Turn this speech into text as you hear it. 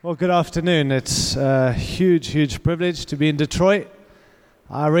Well, good afternoon. It's a huge privilege to be in Detroit.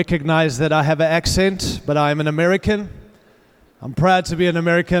 I recognize that I have an accent, but I'm an American. I'm proud to be an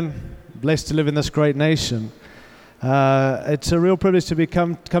American, blessed to live in this great nation. It's a real privilege to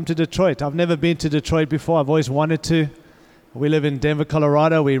come to Detroit. I've never been to Detroit before. I've always wanted to. We live in Denver,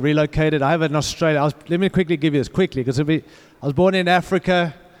 Colorado. We relocated. I have in Australia. Let me quickly give you this because I was born in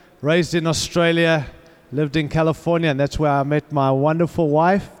Africa, raised in Australia, lived in California, and that's where I met my wonderful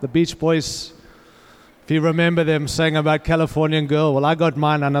wife. The Beach Boys, if you remember them saying about Californian girl, well, I got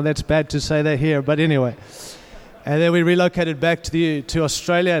mine. I know that's bad to say that here, but anyway. And then we relocated back to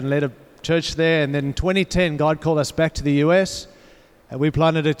Australia and led a church there. And then in 2010, God called us back to the U.S., and we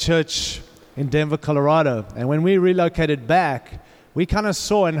planted a church in Denver, Colorado. And when we relocated back, we kind of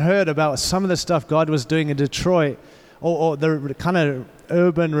saw and heard about some of the stuff God was doing in Detroit, or the kind of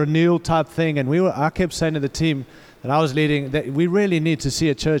urban renewal type thing. And I kept saying to the team that I was leading that we really need to see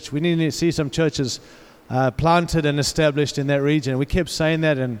a church. We need to see some churches planted and established in that region. We kept saying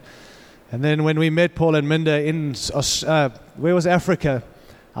that. And then when we met Paul and Minda in, where was Africa?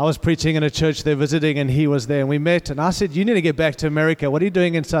 I was preaching in a church there, visiting, and he was there. And we met, and I said, you need to get back to America. What are you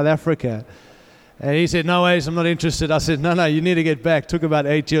doing in South Africa? And he said, no ways, I'm not interested. I said, no, you need to get back. Took about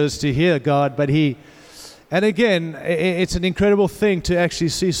 8 years to hear God, and again, it's an incredible thing to actually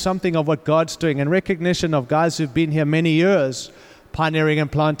see something of what God's doing and recognition of guys who've been here many years, pioneering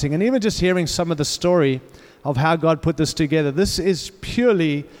and planting, and even just hearing some of the story of how God put this together. This is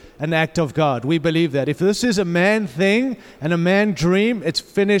purely an act of God. We believe that. If this is a man thing and a man dream, it's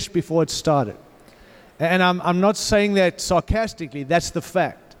finished before it started. And I'm not saying that sarcastically. That's the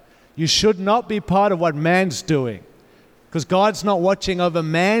fact. You should not be part of what man's doing, because God's not watching over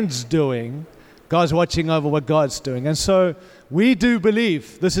man's doing. God's watching over what God's doing. And so we do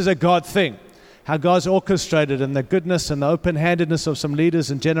believe this is a God thing, how God's orchestrated, and the goodness and the open-handedness of some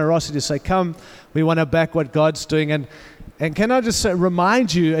leaders and generosity to say, come, we want to back what God's doing. And can I just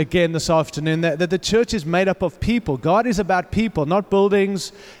remind you again this afternoon that the church is made up of people. God is about people, not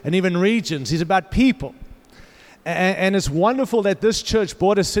buildings and even regions. He's about people. And it's wonderful that this church,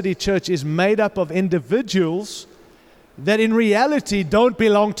 Border City Church, is made up of individuals that in reality don't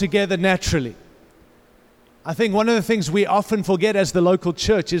belong together naturally. I think one of the things we often forget as the local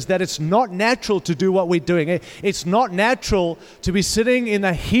church is that it's not natural to do what we're doing. It's not natural to be sitting in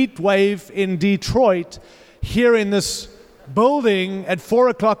a heat wave in Detroit, here in this building at 4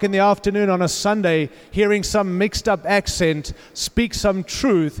 o'clock in the afternoon on a Sunday, hearing some mixed up accent speak some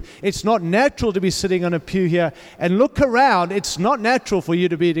truth. It's not natural to be sitting on a pew here and look around. It's not natural for you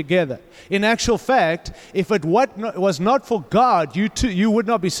to be together. In actual fact, if it was not for God, you would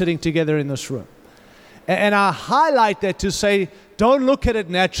not be sitting together in this room. And I highlight that to say, don't look at it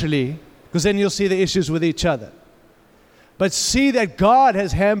naturally, because then you'll see the issues with each other. But see that God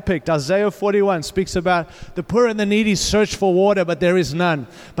has handpicked. Isaiah 41 speaks about the poor and the needy search for water, but there is none.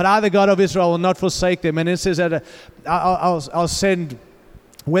 But I, the God of Israel, will not forsake them. And it says that I'll send,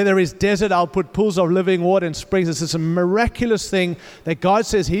 where there is desert, I'll put pools of living water and springs. This is a miraculous thing that God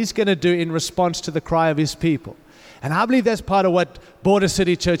says He's going to do in response to the cry of His people. And I believe that's part of what Border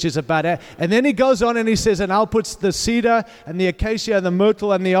City Church is about. And then he goes on and he says, and I'll put the cedar and the acacia and the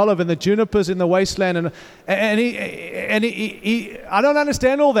myrtle and the olive and the junipers in the wasteland. And he I don't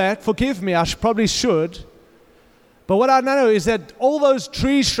understand all that. Forgive me, I probably should. But what I know is that all those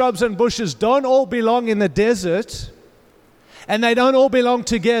trees, shrubs, and bushes don't all belong in the desert, and they don't all belong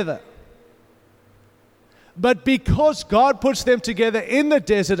together. But because God puts them together in the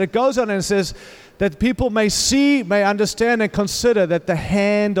desert, it goes on and says that people may see, may understand, and consider that the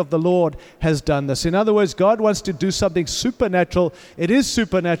hand of the Lord has done this. In other words, God wants to do something supernatural. It is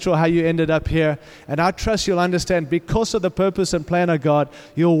supernatural how you ended up here. And I trust you'll understand, because of the purpose and plan of God,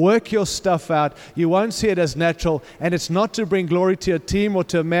 you'll work your stuff out. You won't see it as natural. And it's not to bring glory to a team or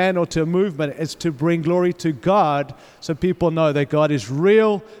to a man or to a movement. It's to bring glory to God, so people know that God is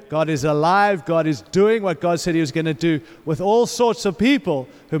real, God is alive, God is doing what God said He was going to do with all sorts of people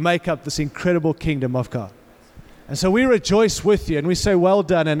who make up this incredible kingdom of God. And so we rejoice with you and we say, well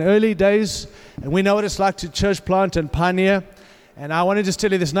done. In early days, and we know what it's like to church plant and pioneer. And I want to just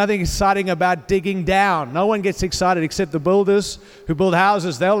tell you, there's nothing exciting about digging down. No one gets excited except the builders who build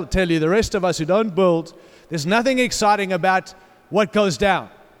houses. They'll tell you. The rest of us who don't build, there's nothing exciting about what goes down.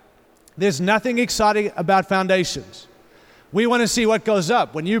 There's nothing exciting about foundations. We want to see what goes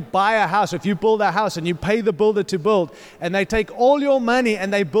up. When you buy a house, if you build a house and you pay the builder to build, and they take all your money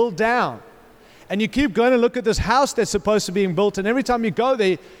and they build down, and you keep going to look at this house that's supposed to be being built, and every time you go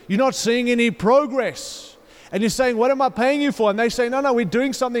there, you're not seeing any progress. And you're saying, what am I paying you for? And they say, no, we're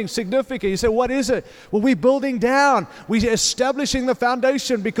doing something significant. You say, what is it? Well, we're building down. We're establishing the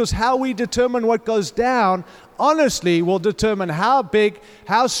foundation, because how we determine what goes down, honestly, will determine how big,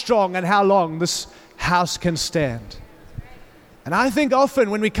 how strong, and how long this house can stand. And I think often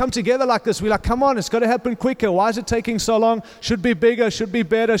when we come together like this, we're like, come on, it's got to happen quicker. Why is it taking so long? Should be bigger, should be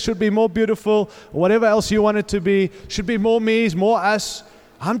better, should be more beautiful, or whatever else you want it to be. Should be more me's, more us.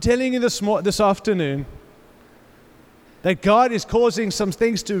 I'm telling you this afternoon that God is causing some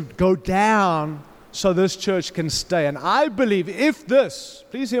things to go down so this church can stay. And I believe if this,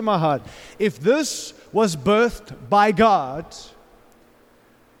 please hear my heart, if this was birthed by God,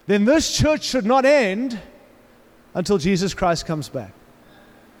 then this church should not end until Jesus Christ comes back.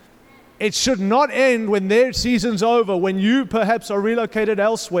 It should not end when their season's over, when you perhaps are relocated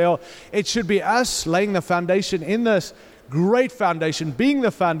elsewhere. It should be us laying the foundation in this great foundation, being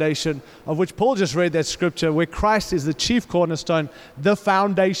the foundation of which Paul just read that scripture, where Christ is the chief cornerstone, the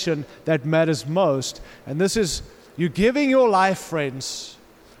foundation that matters most. And this is you giving your life, friends,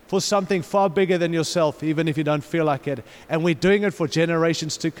 for something far bigger than yourself, even if you don't feel like it. And we're doing it for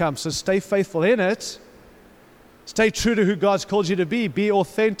generations to come. So stay faithful in it. Stay true to who God's called you to be. Be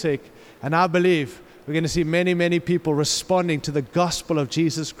authentic. And I believe we're going to see many, many people responding to the gospel of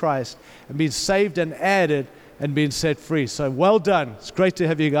Jesus Christ and being saved and added and being set free. So well done. It's great to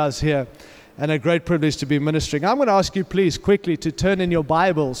have you guys here and a great privilege to be ministering. I'm going to ask you, please, quickly to turn in your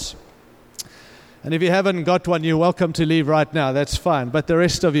Bibles. And if you haven't got one, you're welcome to leave right now. That's fine. But the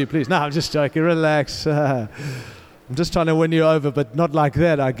rest of you, please. No, I'm just joking. Relax. I'm just trying to win you over, but not like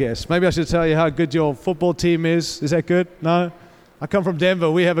that, I guess. Maybe I should tell you how good your football team is. Is that good? No? I come from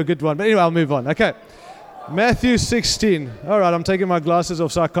Denver. We have a good one. But anyway, I'll move on. Okay. Matthew 16. All right, I'm taking my glasses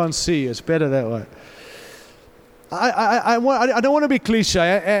off so I can't see you. It's better that way. I don't want to be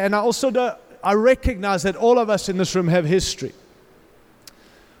cliche, and I recognize that all of us in this room have history.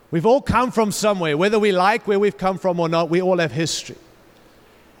 We've all come from somewhere. Whether we like where we've come from or not, we all have history.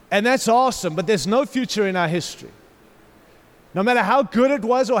 And that's awesome, but there's no future in our history. No matter how good it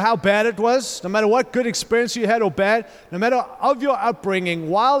was or how bad it was, no matter what good experience you had or bad, no matter of your upbringing,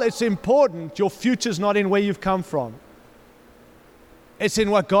 while it's important, your future's not in where you've come from. It's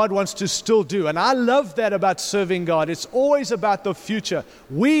in what God wants to still do. And I love that about serving God. It's always about the future.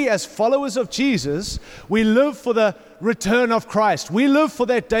 We, as followers of Jesus, we live for the return of Christ. We live for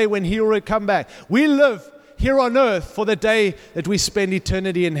that day when He will come back. We live here on earth for the day that we spend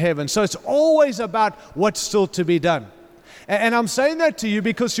eternity in heaven. So it's always about what's still to be done. And I'm saying that to you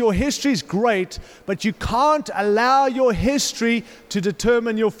because your history is great, but you can't allow your history to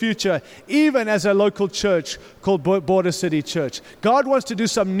determine your future, even as a local church called Border City Church. God wants to do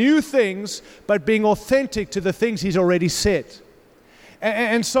some new things, but being authentic to the things He's already said.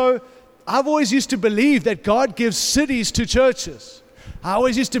 And so I've always used to believe that God gives cities to churches. I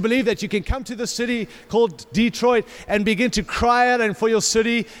always used to believe that you can come to the city called Detroit and begin to cry out and for your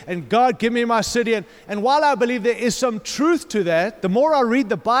city, and God, give me my city. And while I believe there is some truth to that, the more I read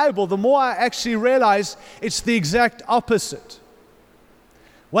the Bible, the more I actually realize it's the exact opposite.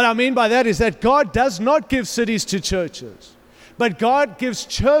 What I mean by that is that God does not give cities to churches, but God gives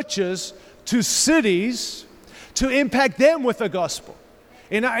churches to cities to impact them with the gospel.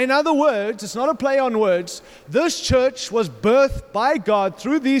 In other words, it's not a play on words. This church was birthed by God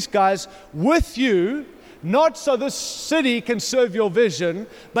through these guys with you, not so this city can serve your vision,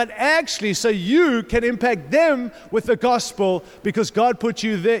 but actually so you can impact them with the gospel, because God put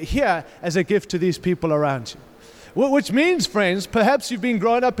you here as a gift to these people around you. Which means, friends, perhaps you've been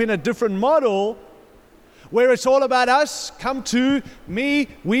growing up in a different model where it's all about us, come to me,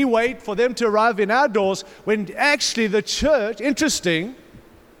 we wait for them to arrive in our doors, when actually the church, interesting,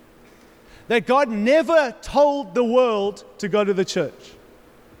 that God never told the world to go to the church.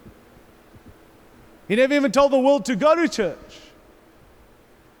 He never even told the world to go to church.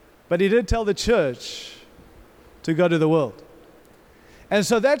 But He did tell the church to go to the world. And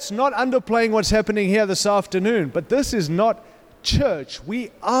so that's not underplaying what's happening here this afternoon, but this is not church.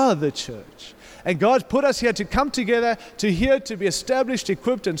 We are the church. And God's put us here to come together, to be established,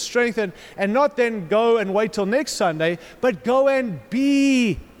 equipped, and strengthened, and not then go and wait till next Sunday, but go and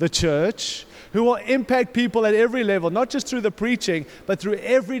be the church who will impact people at every level, not just through the preaching, but through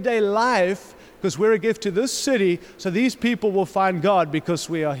everyday life, because we're a gift to this city, so these people will find God because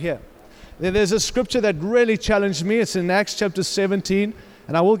we are here. There's a scripture that really challenged me. It's in Acts chapter 17,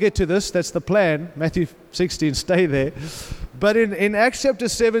 and I will get to this. That's the plan. Matthew 16, stay there. But in Acts chapter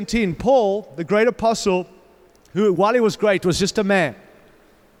 17, Paul, the great apostle, who, while he was great, was just a man.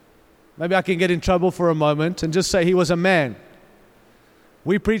 Maybe I can get in trouble for a moment and just say he was a man.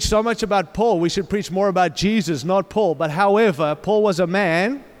 We preach so much about Paul. We should preach more about Jesus, not Paul. But however, Paul was a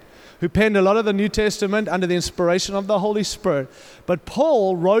man who penned a lot of the New Testament under the inspiration of the Holy Spirit. But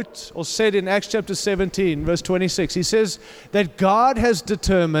Paul wrote or said in Acts chapter 17, verse 26, he says that God has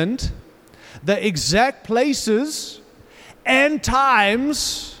determined the exact places and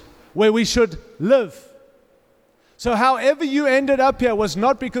times where we should live. So however you ended up here was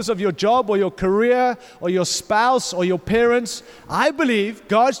not because of your job or your career or your spouse or your parents. I believe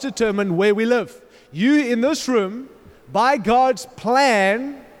God's determined where we live. You in this room, by God's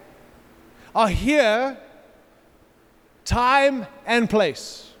plan, are here, time and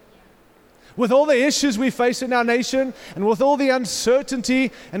place. With all the issues we face in our nation, and with all the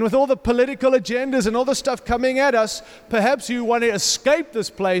uncertainty, and with all the political agendas and all the stuff coming at us, perhaps you want to escape this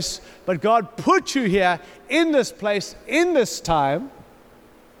place, but God put you here in this place, in this time,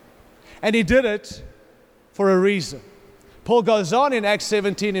 and He did it for a reason. Paul goes on in Acts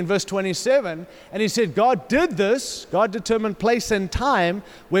 17 in verse 27, and he said, God did this, God determined place and time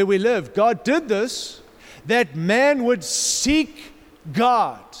where we live. God did this that man would seek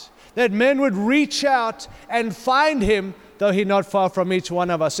God, that men would reach out and find Him, though He's not far from each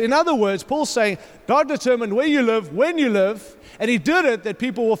one of us. In other words, Paul's saying, God determined where you live, when you live, and He did it that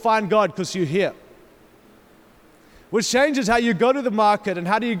people will find God because you're here. Which changes how you go to the market, and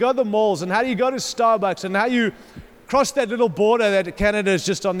how do you go to the malls, and how do you go to Starbucks, and how you cross that little border that Canada is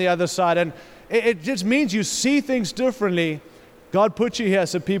just on the other side. And it just means you see things differently. God put you here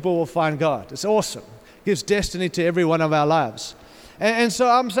so people will find God. It's awesome. It gives destiny to every one of our lives. And so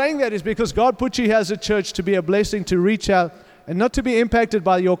I'm saying that is because God put you here as a church to be a blessing, to reach out, and not to be impacted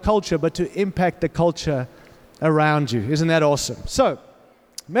by your culture, but to impact the culture around you. Isn't that awesome? So,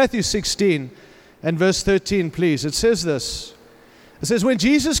 Matthew 16 and verse 13, please. It says this. It says, when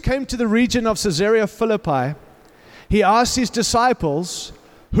Jesus came to the region of Caesarea Philippi, He asked His disciples,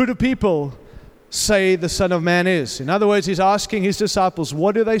 who do people say the Son of Man is? In other words, He's asking His disciples,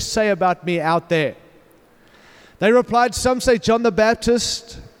 what do they say about me out there? They replied, some say John the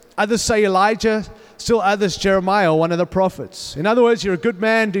Baptist, others say Elijah, still others Jeremiah, one of the prophets. In other words, you're a good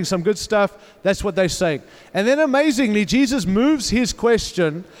man, doing some good stuff. That's what they say. And then amazingly, Jesus moves His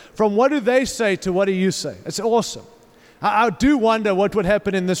question from what do they say to what do you say? It's awesome. I do wonder what would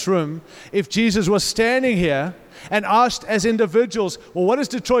happen in this room if Jesus was standing here and asked as individuals, well, what is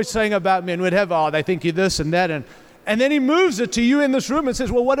Detroit saying about me? And we'd have, they think you're this and that. And then He moves it to you in this room and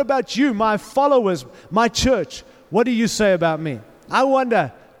says, well, what about you, my followers, my church? What do you say about me? I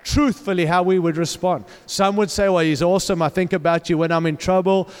wonder, truthfully, how we would respond. Some would say, well, he's awesome. I think about you when I'm in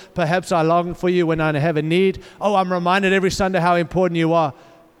trouble. Perhaps I long for you when I have a need. Oh, I'm reminded every Sunday how important you are.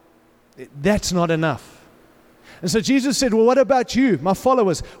 That's not enough. And so Jesus said, well, what about you, my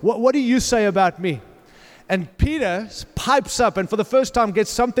followers? What do you say about me? And Peter pipes up and for the first time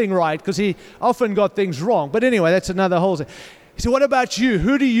gets something right because he often got things wrong. But anyway, that's another whole thing. He said, what about you?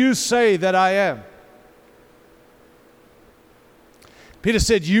 Who do you say that I am? Peter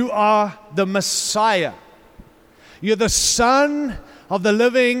said, you are the Messiah. You're the Son of the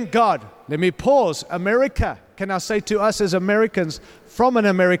living God. Let me pause. America. Can I say to us as Americans, from an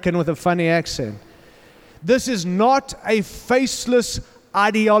American with a funny accent, this is not a faceless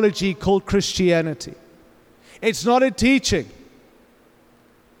ideology called Christianity. It's not a teaching.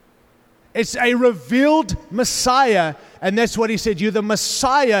 It's a revealed Messiah, and that's what He said. You're the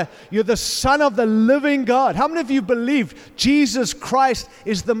Messiah. You're the Son of the living God. How many of you believe Jesus Christ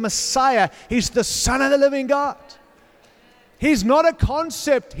is the Messiah? He's the Son of the living God. He's not a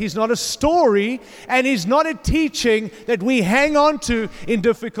concept. He's not a story, and He's not a teaching that we hang on to in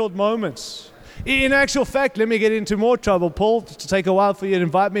difficult moments. In actual fact, let me get into more trouble, Paul. To take a while for you to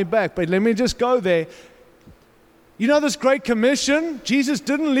invite me back, but let me just go there. You know this Great Commission? Jesus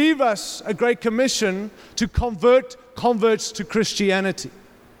didn't leave us a Great Commission to convert converts to Christianity.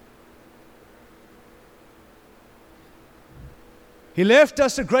 He left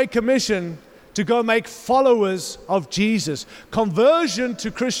us a Great Commission to go make followers of Jesus. Conversion to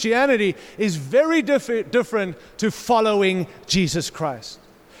Christianity is very different to following Jesus Christ.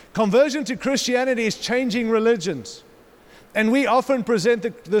 Conversion to Christianity is changing religions. And we often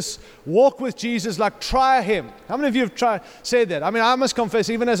present this walk with Jesus like, try Him. How many of you have said that? I mean, I must confess,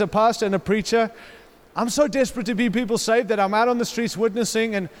 even as a pastor and a preacher, I'm so desperate to be people saved that I'm out on the streets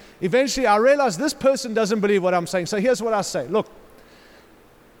witnessing, and eventually I realize this person doesn't believe what I'm saying. So here's what I say. Look,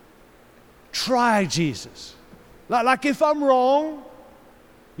 try Jesus. Like if I'm wrong,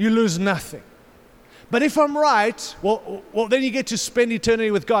 you lose nothing. But if I'm right, well, then you get to spend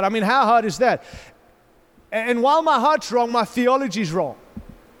eternity with God. I mean, how hard is that? And while my heart's wrong, my theology's wrong.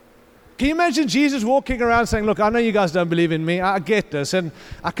 Can you imagine Jesus walking around saying, look, I know you guys don't believe in me. I get this, and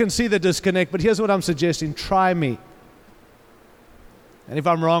I can see the disconnect, but here's what I'm suggesting. Try me. And if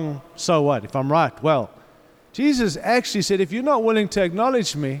I'm wrong, so what? If I'm right, well. Jesus actually said, if you're not willing to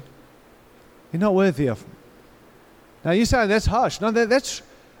acknowledge me, you're not worthy of me. Now you say that's harsh. No, that's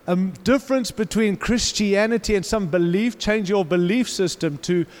a difference between Christianity and some belief. Change your belief system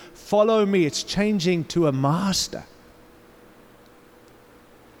to follow me. It's changing to a master.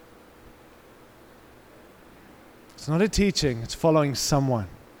 It's not a teaching, it's following someone.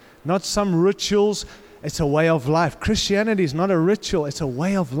 Not some rituals, it's a way of life. Christianity is not a ritual, it's a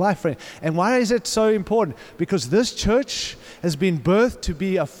way of life. And why is it so important? Because this church has been birthed to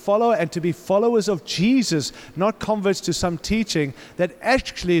be a follower and to be followers of Jesus, not converts to some teaching that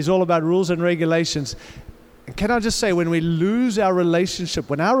actually is all about rules and regulations. And can I just say, when we lose our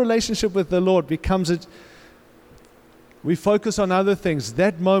relationship, when our relationship with the Lord becomes we focus on other things,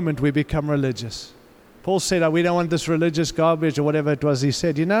 that moment we become religious. Paul said, we don't want this religious garbage or whatever it was he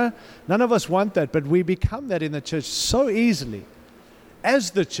said. You know, none of us want that, but we become that in the church so easily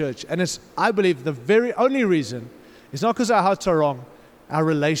as the church. And it's, I believe, the very only reason is not because our hearts are wrong. Our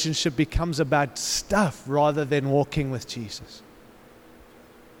relationship becomes about stuff rather than walking with Jesus.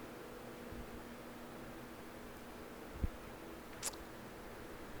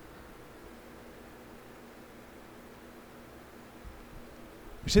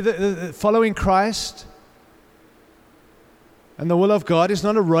 You see, the following Christ and the will of God is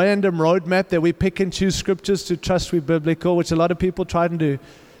not a random roadmap that we pick and choose scriptures to trust we're biblical, which a lot of people try to do.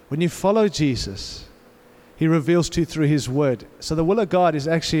 When you follow Jesus, He reveals to you through His Word. So the will of God is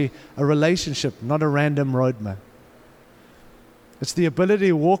actually a relationship, not a random roadmap. It's the ability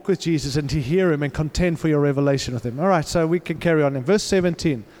to walk with Jesus and to hear Him and contend for your revelation with Him. All right, so we can carry on. In verse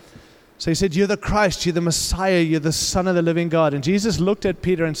 17, so He said, you're the Christ, you're the Messiah, you're the Son of the living God. And Jesus looked at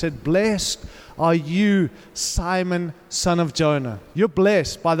Peter and said, blessed are you, Simon, son of Jonah. You're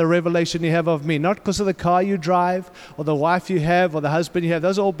blessed by the revelation you have of me, not because of the car you drive or the wife you have or the husband you have.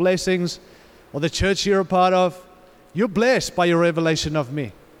 Those are all blessings, or the church you're a part of. You're blessed by your revelation of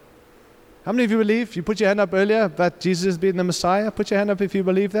me. How many of you believe? You put your hand up earlier about Jesus being the Messiah. Put your hand up if you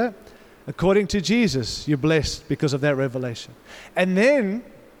believe that. According to Jesus, you're blessed because of that revelation. And then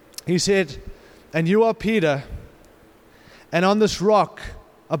He said, and you are Peter, and on this rock,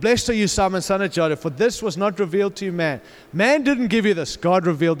 blessed are you, Simon, son of Jonah, for this was not revealed to you, man. Man didn't give you this. God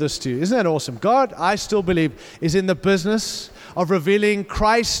revealed this to you. Isn't that awesome? God, I still believe, is in the business of revealing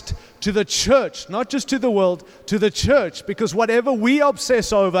Christ to the church, not just to the world, to the church, because whatever we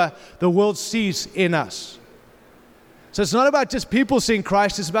obsess over, the world sees in us. So it's not about just people seeing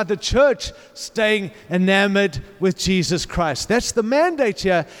Christ, it's about the church staying enamored with Jesus Christ. That's the mandate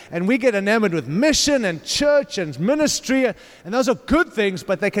here, and we get enamored with mission and church and ministry, and those are good things,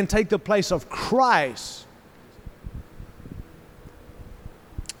 but they can take the place of Christ.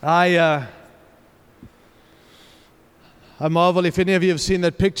 I marvel if any of you have seen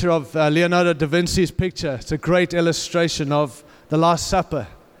that picture of Leonardo da Vinci's picture. It's a great illustration of the Last Supper.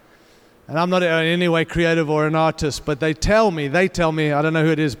 And I'm not in any way creative or an artist, but they tell me, I don't know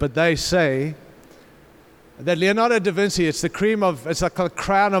who it is, but they say that Leonardo da Vinci, it's like the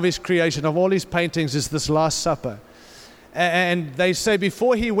crown of his creation, of all his paintings, is this Last Supper. And they say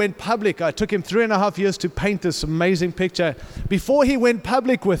before he went public, it took him 3.5 years to paint this amazing picture. Before he went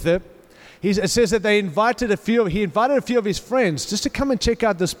public with it, it says that he invited a few of his friends just to come and check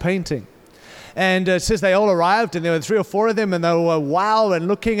out this painting. And it says they all arrived, and there were 3 or 4 of them, and they were wow and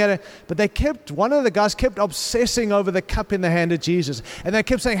looking at it. But one of the guys kept obsessing over the cup in the hand of Jesus. And they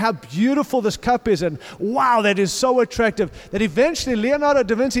kept saying how beautiful this cup is, and wow, that is so attractive, that eventually Leonardo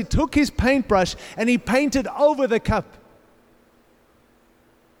da Vinci took his paintbrush and he painted over the cup.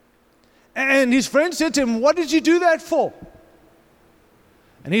 And his friend said to him, what did you do that for?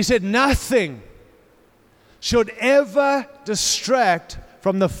 And he said, nothing should ever distract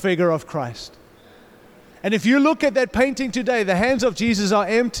from the figure of Christ. And if you look at that painting today, the hands of Jesus are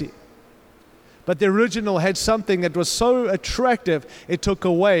empty. But the original had something that was so attractive, it took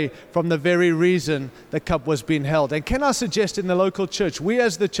away from the very reason the cup was being held. And can I suggest in the local church, we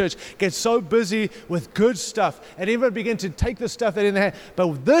as the church get so busy with good stuff and even begin to take the stuff that in the hand.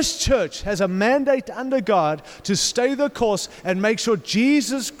 But this church has a mandate under God to stay the course and make sure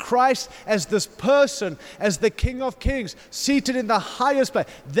Jesus Christ as this person, as the King of Kings, seated in the highest place.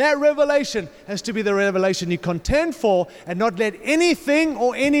 That revelation has to be the revelation you contend for, and not let anything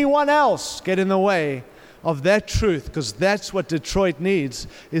or anyone else get in the way of that truth, because that's what Detroit needs,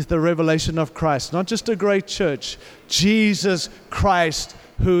 is the revelation of Christ. Not just a great church, Jesus Christ,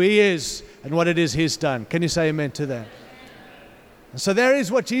 who He is and what it is He's done. Can you say amen to that? So there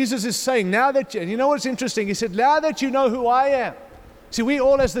is what Jesus is saying. Now that you know what's interesting? He said, now that you know who I am. See, we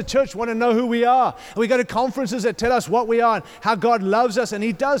all as the church want to know who we are. We go to conferences that tell us what we are and how God loves us, and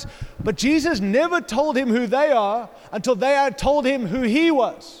He does. But Jesus never told him who they are until they had told him who He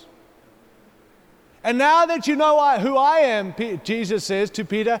was. And now that you know who I am, Jesus says to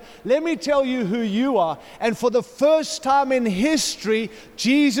Peter, let me tell you who you are. And for the first time in history,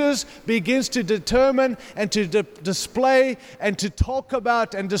 Jesus begins to determine and to display and to talk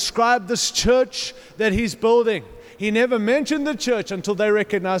about and describe this church that He's building. He never mentioned the church until they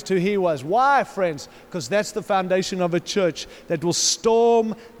recognized who He was. Why, friends? Because that's the foundation of a church that will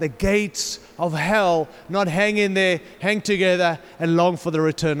storm the gates of hell, not hang in there, hang together, and long for the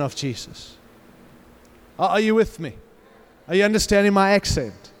return of Jesus. Are you with me? Are you understanding my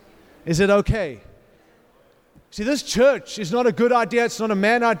accent? Is it okay? See, this church is not a good idea. It's not a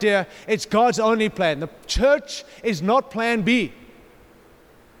man idea. It's God's only plan. The church is not plan B.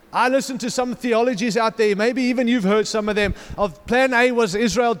 I listen to some theologies out there, maybe even you've heard some of them, of plan A was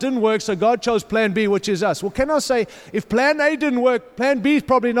Israel, didn't work, so God chose plan B, which is us. Well, can I say, if plan A didn't work, plan B is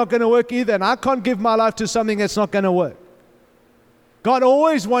probably not going to work either, and I can't give my life to something that's not going to work. God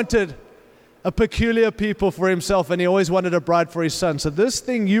always wanted a peculiar people for Himself, and He always wanted a bride for His Son. So this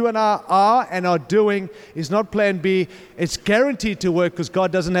thing you and I are and are doing is not plan B. It's guaranteed to work because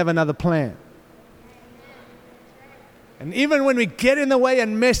God doesn't have another plan. And even when we get in the way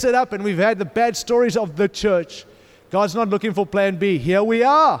and mess it up, and we've had the bad stories of the church, God's not looking for plan B. Here we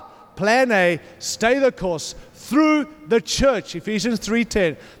are. Plan A, stay the course through the church. Ephesians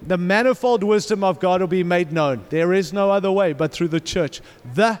 3:10, the manifold wisdom of God will be made known. There is no other way but through the church.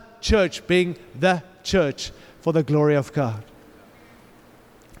 The church being the church for the glory of God.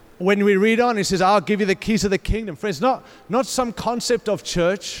 When we read on, He says, I'll give you the keys of the kingdom. Friends, not some concept of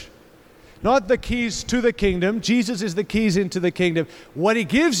church, not the keys to the kingdom. Jesus is the keys into the kingdom. What He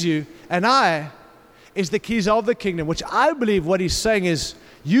gives you and I is the keys of the kingdom, which I believe what He's saying is,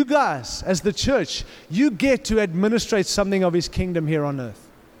 you guys, as the church, you get to administrate something of His kingdom here on earth.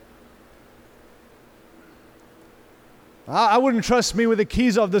 I wouldn't trust me with the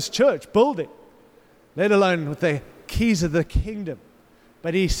keys of this church building, let alone with the keys of the kingdom.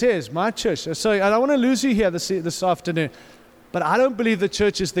 But He says, my church. So I don't want to lose you here this afternoon, but I don't believe the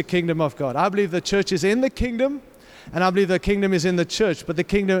church is the kingdom of God. I believe the church is in the kingdom, and I believe the kingdom is in the church, but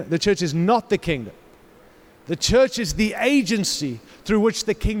the church is not the kingdom. The church is the agency through which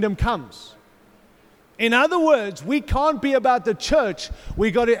the kingdom comes. In other words, we can't be about the church.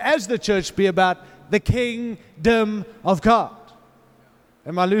 We got to, as the church, be about the kingdom of God.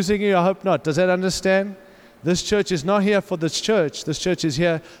 Am I losing you? I hope not. Does that understand? This church is not here for this church. This church is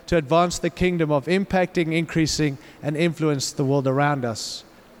here to advance the kingdom of impacting, increasing, and influence the world around us.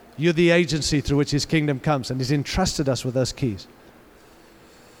 You're the agency through which His kingdom comes, and He's entrusted us with those keys.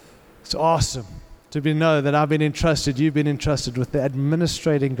 It's awesome to know that I've been entrusted, you've been entrusted with the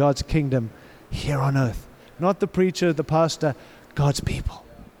administrating God's kingdom here on earth. Not the preacher, the pastor, God's people.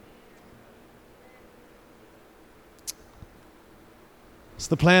 It's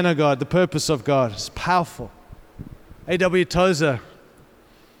the plan of God, the purpose of God. It's powerful. A.W. Tozer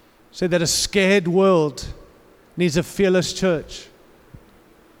said that a scared world needs a fearless church.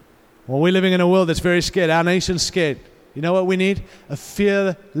 Well, we're living in a world that's very scared. Our nation's scared. You know what we need? A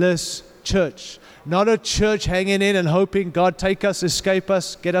fearless church. Not a church hanging in and hoping God take us, escape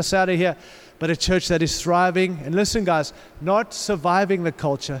us, get us out of here, but a church that is thriving. And listen, guys, not surviving the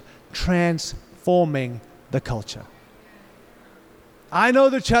culture, transforming the culture. I know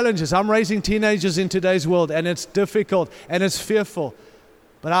the challenges. I'm raising teenagers in today's world, and it's difficult and it's fearful.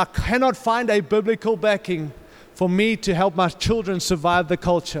 But I cannot find a biblical backing for me to help my children survive the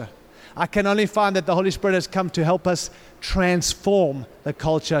culture. I can only find that the Holy Spirit has come to help us transform the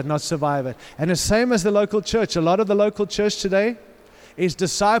culture, not survive it. And the same as the local church. A lot of the local church today is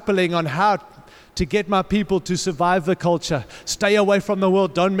discipling on how to get my people to survive the culture. Stay away from the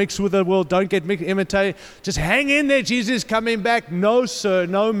world. Don't mix with the world. Don't get imitated. Just hang in there. Jesus is coming back. No, sir.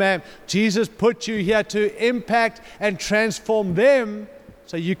 No, ma'am. Jesus put you here to impact and transform them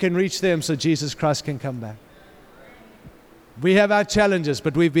so you can reach them so Jesus Christ can come back. We have our challenges,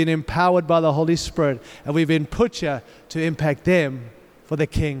 but we've been empowered by the Holy Spirit, and we've been put here to impact them for the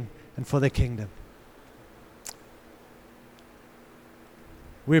King and for the kingdom.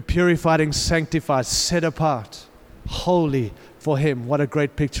 We're purified and sanctified, set apart, holy for Him. What a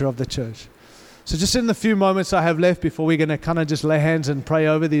great picture of the church. So just in the few moments I have left before we're going to kind of just lay hands and pray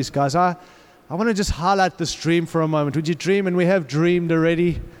over these guys, I want to just highlight this dream for a moment. Would you dream? And we have dreamed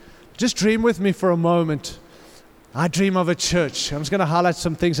already. Just dream with me for a moment. I dream of a church. I'm just going to highlight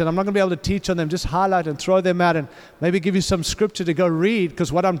some things, and I'm not going to be able to teach on them. Just highlight and throw them out and maybe give you some scripture to go read,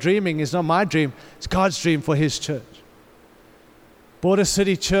 because what I'm dreaming is not my dream. It's God's dream for His church. Border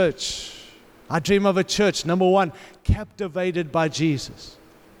City Church. I dream of a church, number one, captivated by Jesus.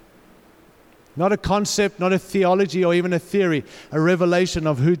 Not a concept, not a theology or even a theory, a revelation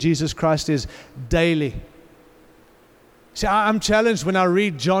of who Jesus Christ is daily. See, I'm challenged when I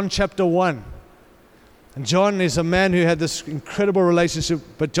read John chapter 1. And John is a man who had this incredible relationship,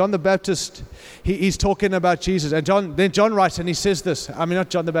 but John the Baptist, he's talking about Jesus. And then John writes, and he says this, not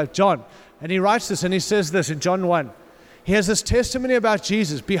John the Baptist, John. And he writes this, and he says this in John 1. He has this testimony about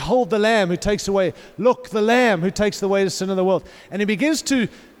Jesus. Behold the Lamb who takes away, look, the Lamb who takes away the sin of the world. And he begins to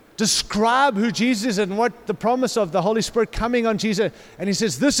describe who Jesus is and what the promise of the Holy Spirit coming on Jesus. And he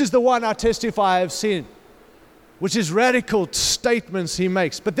says, this is the one I testify I have seen, which is radical statements he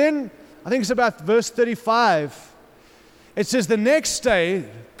makes. But then, I think it's about verse 35. It says, the next day,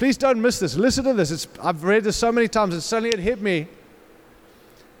 please don't miss this. Listen to this. I've read this so many times, and suddenly it hit me.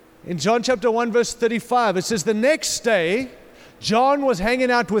 In John chapter 1, verse 35, it says, the next day, John was hanging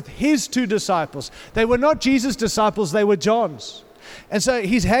out with his two disciples. They were not Jesus' disciples, they were John's. And so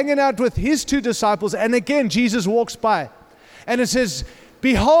he's hanging out with his two disciples, and again, Jesus walks by. And it says,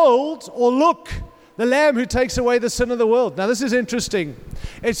 behold, or look, the Lamb who takes away the sin of the world. Now, this is interesting.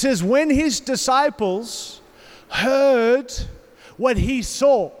 It says, when his disciples heard what he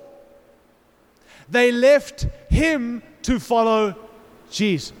saw, they left him to follow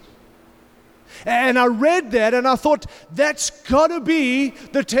Jesus. And I read that and I thought, that's got to be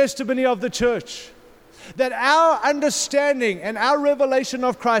the testimony of the church. That our understanding and our revelation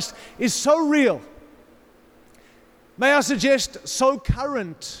of Christ is so real. May I suggest, so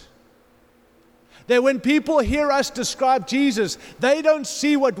current. That when people hear us describe Jesus, they don't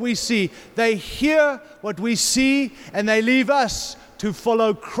see what we see. They hear what we see, and they leave us to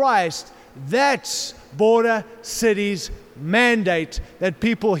follow Christ. That's Border City's mandate, that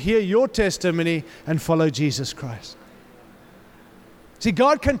people hear your testimony and follow Jesus Christ. See,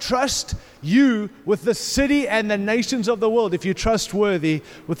 God can trust you with the city and the nations of the world if you're trustworthy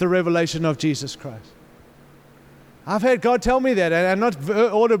with the revelation of Jesus Christ. I've had God tell me that, and not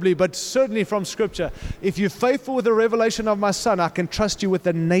audibly, but certainly from Scripture. If you're faithful with the revelation of my Son, I can trust you with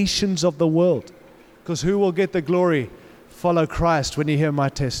the nations of the world. Because who will get the glory? Follow Christ when you hear my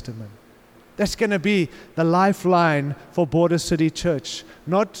testimony. That's going to be the lifeline for Border City Church.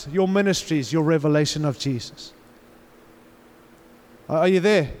 Not your ministries, your revelation of Jesus. Are you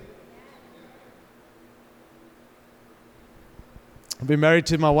there? I've been married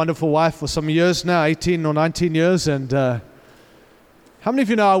to my wonderful wife for some years now, 18 or 19 years, and how many of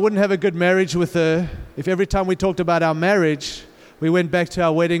you know I wouldn't have a good marriage with her if every time we talked about our marriage, we went back to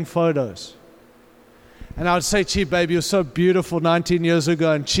our wedding photos. And I would say, gee, baby, you were so beautiful 19 years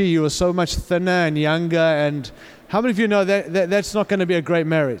ago, and gee, you were so much thinner and younger, and how many of you know that's not going to be a great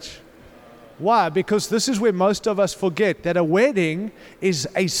marriage? Why? Because this is where most of us forget that a wedding is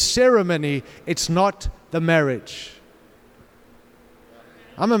a ceremony, it's not the marriage.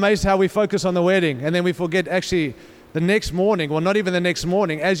 I'm amazed how we focus on the wedding and then we forget actually the next morning, well, not even the next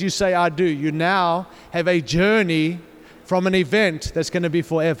morning, as you say, I do, you now have a journey from an event that's going to be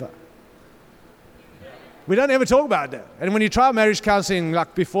forever. We don't ever talk about that. And when you try marriage counseling,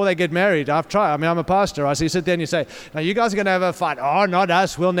 like before they get married, I've tried. I'm a pastor. So you sit there and you say, now you guys are going to have a fight. Oh, not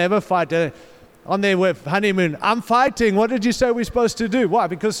us. We'll never fight. On their honeymoon, I'm fighting. What did you say we're supposed to do? Why?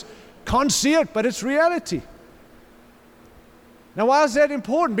 Because can't see it, but it's reality. Now, why is that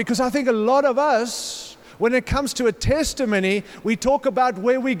important? Because I think a lot of us, when it comes to a testimony, we talk about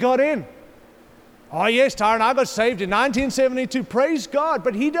where we got in. Oh, yes, Tyron, I got saved in 1972. Praise God.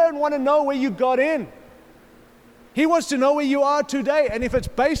 But He don't want to know where you got in. He wants to know where you are today. And if it's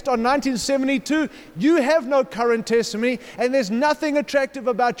based on 1972, you have no current testimony, and there's nothing attractive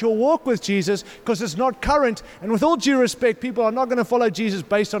about your walk with Jesus because it's not current. And with all due respect, people are not going to follow Jesus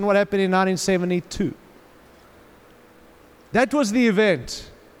based on what happened in 1972. That was the event.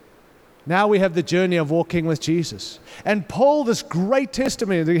 Now we have the journey of walking with Jesus. And Paul, this great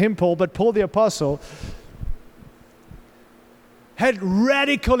testimony, him Paul, but Paul the Apostle, had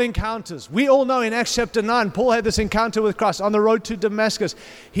radical encounters. We all know in Acts chapter 9, Paul had this encounter with Christ on the road to Damascus.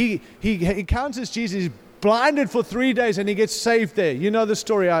 He encounters Jesus, he's blinded for 3 days, and he gets saved there. You know the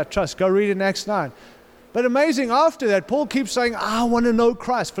story, I trust. Go read in Acts 9. But amazing, after that, Paul keeps saying, I want to know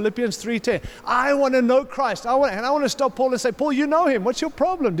Christ. Philippians 3:10. I want to know Christ. I want to stop Paul and say, Paul, you know Him. What's your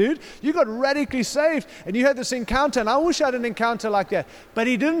problem, dude? You got radically saved, and you had this encounter, and I wish I had an encounter like that. But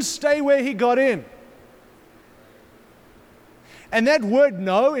he didn't stay where he got in. And that word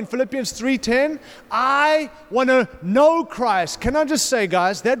know in Philippians 3:10, I want to know Christ. Can I just say,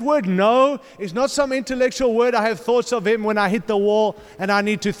 guys, that word know is not some intellectual word. I have thoughts of Him when I hit the wall and I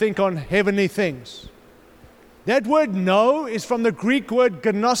need to think on heavenly things. That word know is from the Greek word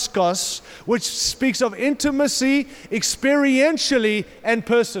gnoskos, which speaks of intimacy, experientially, and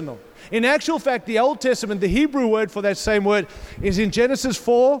personal. In actual fact, the Old Testament, the Hebrew word for that same word is in Genesis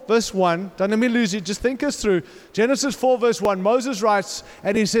 4, verse 1. Don't let me lose you. Just think us through. Genesis 4, verse 1. Moses writes,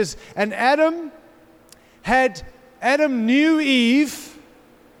 and he says, and Adam knew Eve,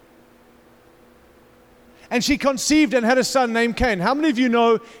 and she conceived and had a son named Cain. How many of you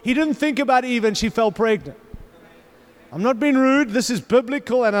know he didn't think about Eve and she fell pregnant? I'm not being rude. This is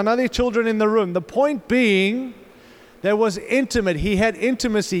biblical, and I know there are children in the room. The point being, there was intimate. He had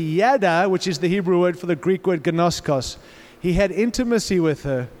intimacy. Yada, which is the Hebrew word for the Greek word gnoskos. He had intimacy with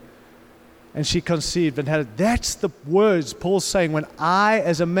her, and she conceived and had it. That's the words Paul's saying when I,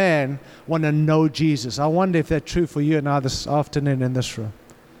 as a man, want to know Jesus. I wonder if that's true for you and I this afternoon in this room.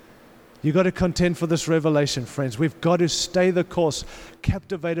 You've got to contend for this revelation, friends. We've got to stay the course,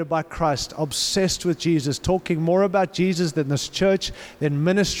 captivated by Christ, obsessed with Jesus, talking more about Jesus than this church, than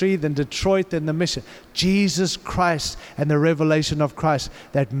ministry, than Detroit, than the mission. Jesus Christ and the revelation of Christ,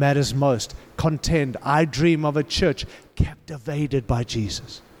 that matters most. Contend. I dream of a church captivated by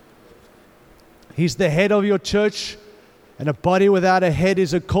Jesus. He's the head of your church, and a body without a head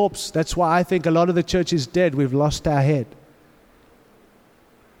is a corpse. That's why I think a lot of the church is dead. We've lost our head.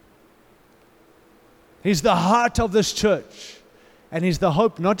 He's the heart of this church. And He's the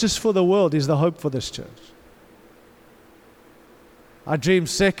hope, not just for the world, He's the hope for this church. I dream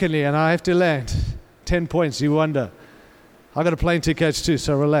secondly, and I have to land. 10 points, you wonder. I've got a plane to catch too,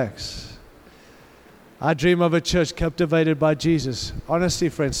 so relax. I dream of a church captivated by Jesus. Honestly,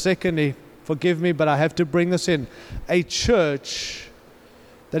 friends, secondly, forgive me, but I have to bring this in. A church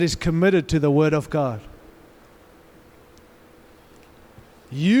that is committed to the Word of God.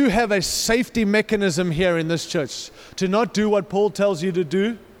 You have a safety mechanism here in this church to not do what Paul tells you to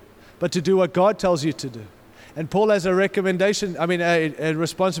do, but to do what God tells you to do. And Paul has a recommendation, a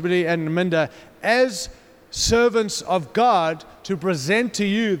responsibility and Minda, as servants of God, to present to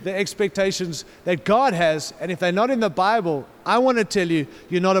you the expectations that God has. And if they're not in the Bible, I want to tell you,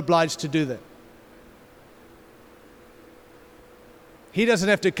 you're not obliged to do that. He doesn't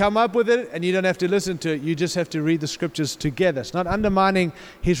have to come up with it, and you don't have to listen to it. You just have to read the scriptures together. It's not undermining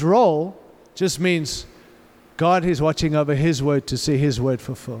His role, just means God is watching over His word to see His word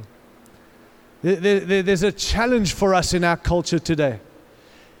fulfilled. There's a challenge for us in our culture today,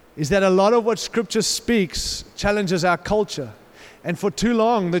 is that a lot of what Scripture speaks challenges our culture. And for too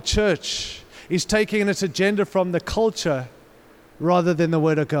long, the church is taking its agenda from the culture rather than the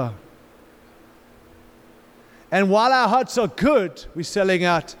Word of God. And while our hearts are good, we're selling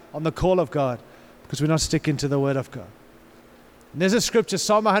out on the call of God because we're not sticking to the Word of God. And there's a scripture,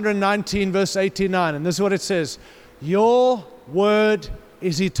 Psalm 119, verse 89, and this is what it says. Your word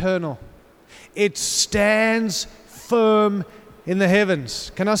is eternal. It stands firm in the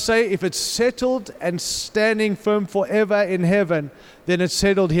heavens. Can I say, if it's settled and standing firm forever in heaven, then it's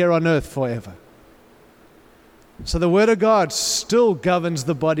settled here on earth forever. So the Word of God still governs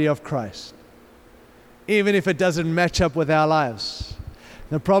the body of Christ, even if it doesn't match up with our lives.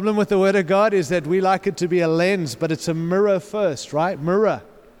 The problem with the Word of God is that we like it to be a lens, but it's a mirror first, right? Mirror.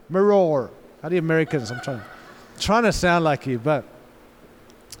 How do you Americans? I'm trying to sound like you, but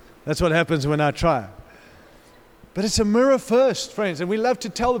that's what happens when I try. But it's a mirror first, friends, and we love to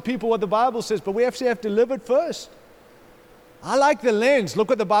tell the people what the Bible says, but we actually have to live it first. I like the lens. Look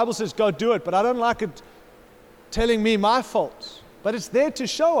what the Bible says, go do it, but I don't like it telling me my faults. But it's there to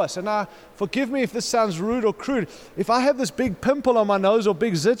show us. And forgive me if this sounds rude or crude. If I have this big pimple on my nose or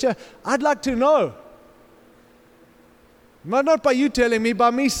big zit, I'd like to know. Not by you telling me,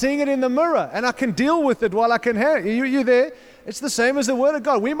 by me seeing it in the mirror. And I can deal with it while I can have it. You there? It's the same as the Word of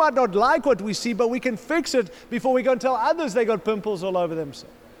God. We might not like what we see, but we can fix it before we go and tell others they got pimples all over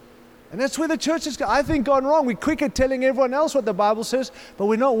themselves. And that's where the church has, I think, gone wrong. We're quick at telling everyone else what the Bible says, but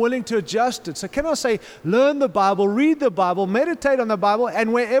we're not willing to adjust it. So can I say, learn the Bible, read the Bible, meditate on the Bible,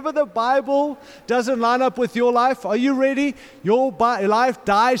 and wherever the Bible doesn't line up with your life, are you ready? Your life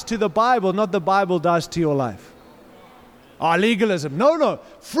dies to the Bible, not the Bible dies to your life. Legalism. No.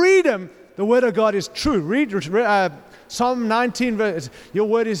 Freedom. The Word of God is true. Read Psalm 19, your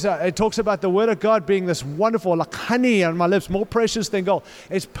word is, it talks about the Word of God being this wonderful, like honey on my lips, more precious than gold.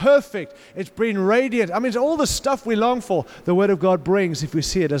 It's perfect. It's been radiant. It's all the stuff we long for, the Word of God brings if we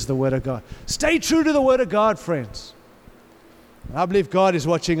see it as the Word of God. Stay true to the Word of God, friends. I believe God is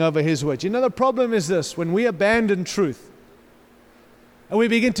watching over His Word. You know, the problem is this. When we abandon truth, and we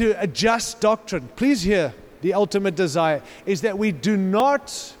begin to adjust doctrine, please hear, the ultimate desire is that we do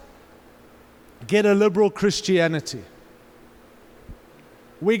not get a liberal Christianity.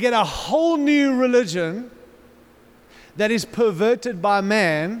 We get a whole new religion that is perverted by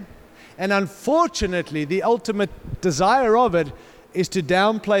man, and unfortunately, the ultimate desire of it is to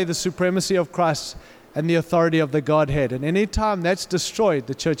downplay the supremacy of Christ and the authority of the Godhead. And any time that's destroyed,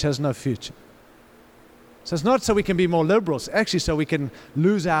 the church has no future. So it's not so we can be more liberals, actually so we can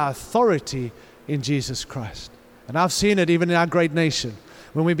lose our authority in Jesus Christ. And I've seen it even in our great nation.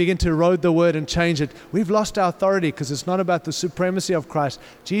 When we begin to erode the word and change it, we've lost our authority because it's not about the supremacy of Christ.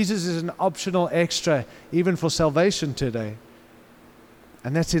 Jesus is an optional extra, even for salvation today.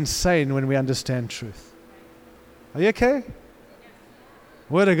 And that's insane when we understand truth. Are you okay?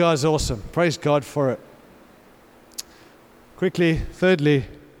 Word of God is awesome. Praise God for it. Quickly, thirdly,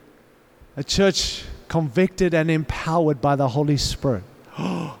 a church convicted and empowered by the Holy Spirit.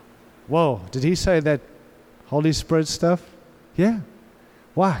 Whoa, did he say that Holy Spirit stuff? Yeah.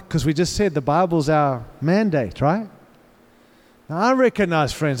 Why? Because we just said the Bible's our mandate, right? Now, I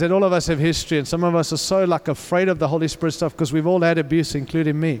recognize, friends, that all of us have history, and some of us are so afraid of the Holy Spirit stuff because we've all had abuse,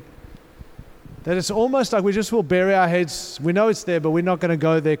 including me, that it's almost like we just will bury our heads. We know it's there, but we're not going to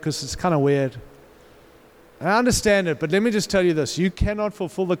go there because it's kind of weird. And I understand it, but let me just tell you this. You cannot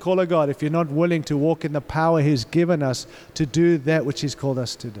fulfill the call of God if you're not willing to walk in the power He's given us to do that which He's called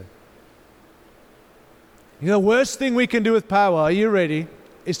us to do. You know, the worst thing we can do with power, are you ready,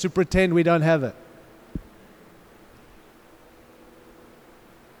 is to pretend we don't have it.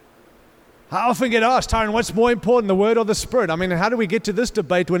 I often get asked, Tyron, what's more important, the Word or the Spirit? I mean, how do we get to this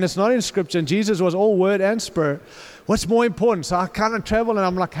debate when it's not in Scripture and Jesus was all Word and Spirit? What's more important? So I kind of travel and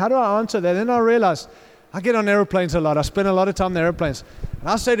I'm like, how do I answer that? Then I realize I get on airplanes a lot. I spend a lot of time on airplanes. And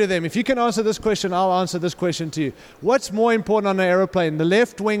I'll say to them, if you can answer this question, I'll answer this question to you. What's more important on an airplane, the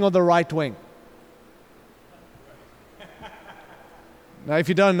left wing or the right wing? Now, if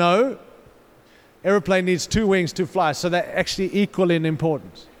you don't know, airplane needs two wings to fly, so they're actually equal in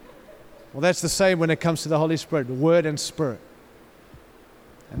importance. Well, that's the same when it comes to the Holy Spirit, the Word and Spirit.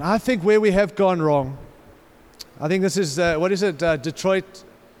 And I think where we have gone wrong, I think this is, Detroit,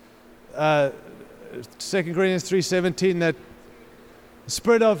 2 Corinthians 3:17, that the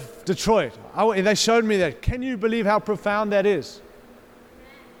Spirit of Detroit, they showed me that. Can you believe how profound that is?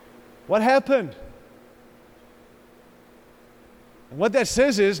 What happened? And what that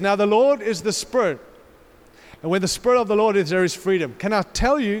says is, now the Lord is the Spirit. And where the Spirit of the Lord is, there is freedom. Can I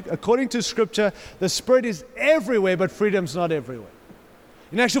tell you, according to Scripture, the Spirit is everywhere, but freedom's not everywhere.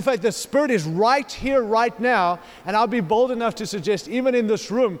 In actual fact, the Spirit is right here, right now, and I'll be bold enough to suggest, even in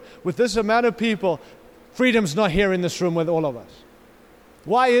this room, with this amount of people, freedom's not here in this room with all of us.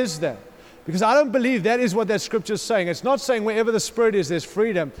 Why is that? Because I don't believe that is what that Scripture is saying. It's not saying wherever the Spirit is, there's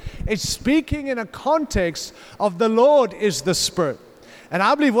freedom. It's speaking in a context of the Lord is the Spirit. And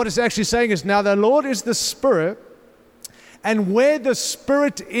I believe what it's actually saying is, now the Lord is the Spirit, and where the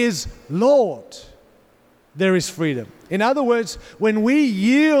Spirit is Lord, there is freedom. In other words, when we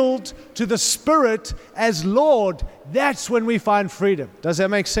yield to the Spirit as Lord, that's when we find freedom. Does that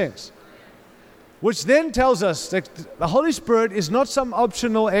make sense? Which then tells us that the Holy Spirit is not some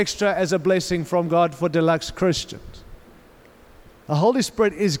optional extra as a blessing from God for deluxe Christians. The Holy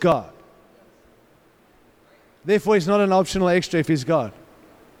Spirit is God. Therefore, He's not an optional extra if He's God.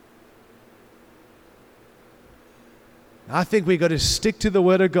 I think we've got to stick to the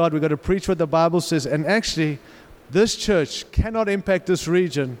Word of God. We've got to preach what the Bible says. And actually, this church cannot impact this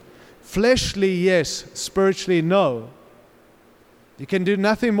region. Fleshly, yes. Spiritually, no. You can do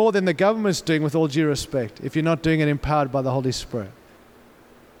nothing more than the government's doing, with all due respect, if you're not doing it empowered by the Holy Spirit.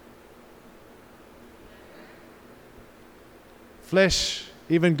 Flesh,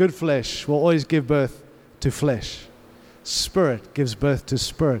 even good flesh, will always give birth to flesh. Spirit gives birth to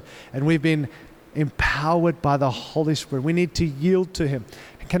spirit. And we've been empowered by the Holy Spirit. We need to yield to Him.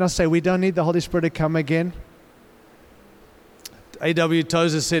 And can I say, we don't need the Holy Spirit to come again? A.W.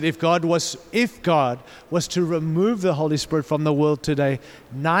 Tozer said, if God was to remove the Holy Spirit from the world today,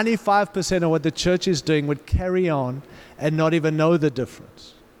 95% of what the church is doing would carry on and not even know the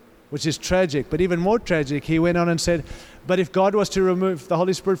difference, which is tragic. But even more tragic, he went on and said, but if God was to remove the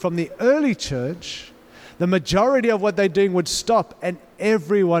Holy Spirit from the early church, the majority of what they're doing would stop and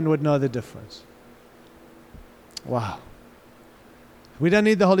everyone would know the difference. Wow. We don't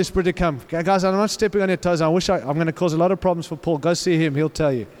need the Holy Spirit to come. Guys, I'm not stepping on your toes. I'm going to cause a lot of problems for Paul. Go see him. He'll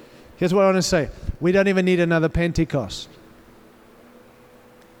tell you. Here's what I want to say. We don't even need another Pentecost.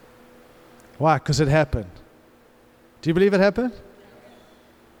 Why? Because it happened. Do you believe it happened?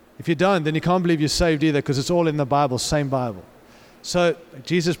 If you don't, then you can't believe you're saved either, because it's all in the Bible, same Bible. So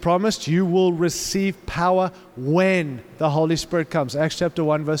Jesus promised, you will receive power when the Holy Spirit comes. Acts chapter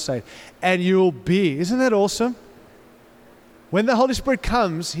 1, verse 8. And you'll be. Isn't that awesome? When the Holy Spirit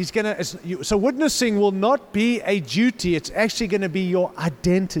comes, He's going to... So witnessing will not be a duty. It's actually going to be your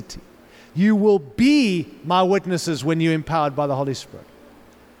identity. You will be my witnesses when you're empowered by the Holy Spirit.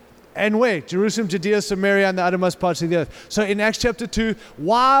 And where? Jerusalem, Judea, Samaria, and the uttermost parts of the earth. So in Acts chapter 2,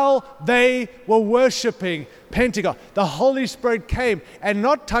 while they were worshiping Pentecost, the Holy Spirit came, and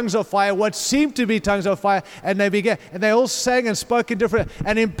not tongues of fire, what seemed to be tongues of fire, and they began, and they all sang and spoke in different,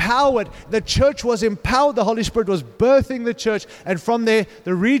 and empowered. The church was empowered. The Holy Spirit was birthing the church, and from there,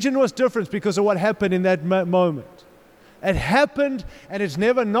 the region was different because of what happened in that moment. It happened, and it's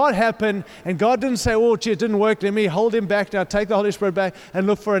never not happened. And God didn't say, oh, gee, it didn't work. Let me hold him back now, take the Holy Spirit back, and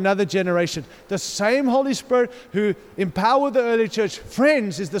look for another generation. The same Holy Spirit who empowered the early church,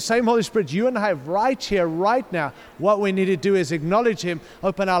 friends, is the same Holy Spirit you and I have right here, right now. What we need to do is acknowledge him,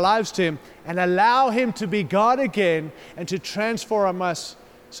 open our lives to him, and allow him to be God again and to transform us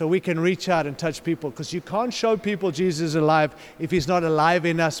so we can reach out and touch people. Because you can't show people Jesus is alive if he's not alive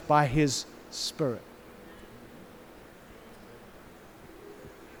in us by his Spirit.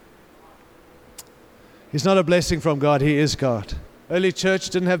 He's not a blessing from God, he is God. Early church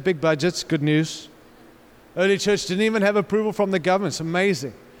didn't have big budgets, good news. Early church didn't even have approval from the government, it's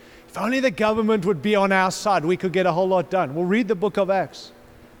amazing. If only the government would be on our side, we could get a whole lot done. We'll read the book of Acts.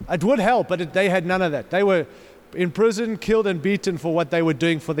 It would help, but they had none of that. They were in prison, killed and beaten for what they were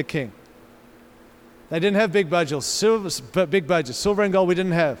doing for the king. They didn't have big budgets, silver and gold we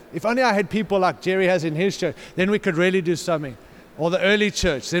didn't have. If only I had people like Jerry has in his church, then we could really do something. Or the early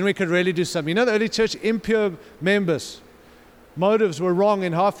church, then we could really do something. You know, the early church, impure members, motives were wrong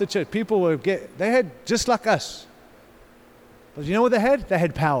in half the church. People they had just like us. But you know what they had? They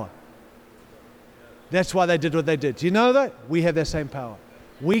had power. That's why they did what they did. Do you know that? We have that same power.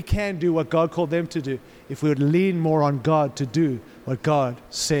 We can do what God called them to do if we would lean more on God to do what God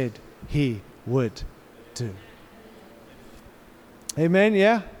said he would do. Amen,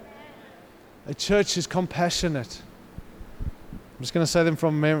 yeah? A church is compassionate. I'm just going to say them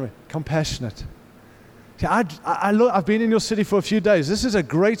from memory. Compassionate. See, I've been in your city for a few days. This is a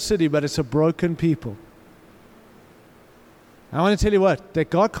great city, but it's a broken people. I want to tell you what,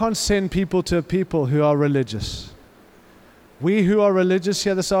 that God can't send people to people who are religious. We who are religious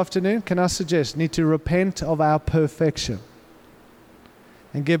here this afternoon, can I suggest, need to repent of our perfection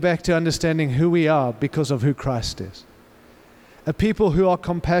and get back to understanding who we are because of who Christ is. A people who are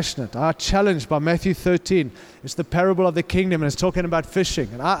compassionate are challenged by Matthew 13. It's the parable of the kingdom, and it's talking about fishing.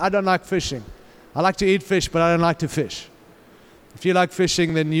 And I don't like fishing. I like to eat fish, but I don't like to fish. If you like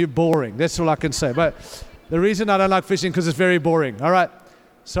fishing, then you're boring. That's all I can say. But the reason I don't like fishing, because it's very boring. All right.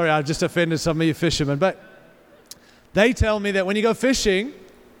 Sorry, I just offended some of you fishermen. But they tell me that when you go fishing,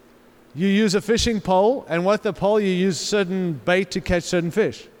 you use a fishing pole, and with the pole, you use certain bait to catch certain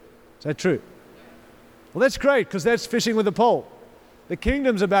fish. Is that true? Well, that's great, because that's fishing with a pole. The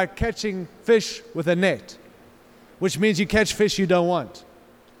kingdom's about catching fish with a net, which means you catch fish you don't want.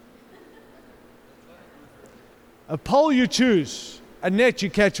 A pole you choose, a net you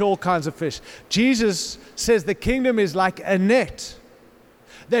catch all kinds of fish. Jesus says the kingdom is like a net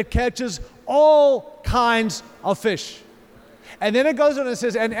that catches all kinds of fish. And then it goes on and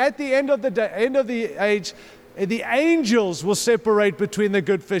says, and at the end of the day, end of the age, the angels will separate between the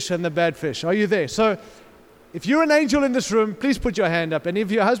good fish and the bad fish. Are you there? So if you're an angel in this room, please put your hand up. And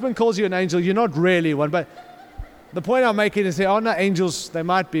if your husband calls you an angel, you're not really one. But the point I'm making is there are not angels, they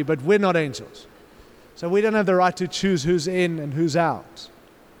might be, but we're not angels. So we don't have the right to choose who's in and who's out.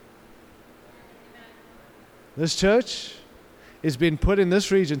 This church is being put in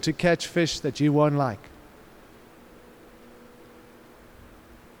this region to catch fish that you won't like.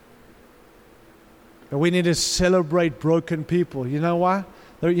 But we need to celebrate broken people. You know why?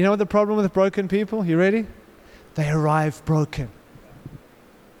 You know what the problem with broken people? You ready? They arrive broken.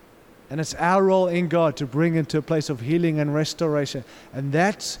 And it's our role in God to bring into a place of healing and restoration. And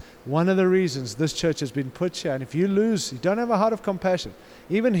that's one of the reasons this church has been put here. And if you don't have a heart of compassion,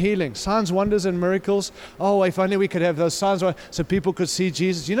 even healing, signs, wonders, and miracles. Oh, if only we could have those signs so people could see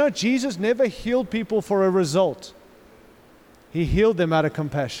Jesus. You know, Jesus never healed people for a result. He healed them out of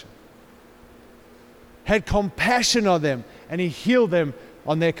compassion. Had compassion on them, and he healed them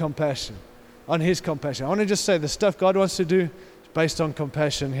on their compassion, on his compassion. I want to just say the stuff God wants to do is based on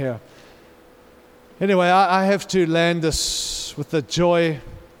compassion here. Anyway, I have to land this with the joy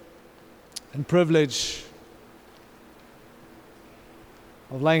and privilege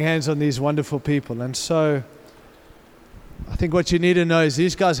of laying hands on these wonderful people. And so I think what you need to know is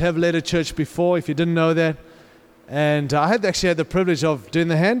these guys have led a church before, if you didn't know that. And I had actually had the privilege of doing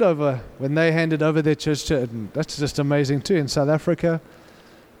the handover when they handed over their church to, and that's just amazing too, in South Africa.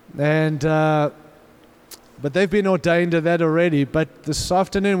 And but they've been ordained to that already. But this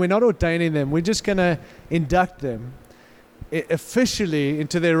afternoon, we're not ordaining them. We're just going to induct them officially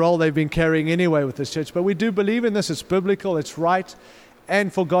into their role they've been carrying anyway with this church. But we do believe in this. It's biblical. It's right.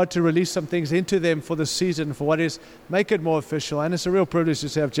 And for God to release some things into them for the season, for what is, make it more official. And it's a real privilege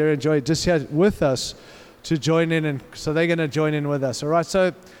to have Jerry and Joy just here with us to join in, and so they're going to join in with us. All right,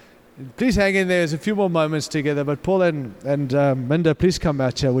 so please hang in there. There's a few more moments together, but Paul and Minda, please come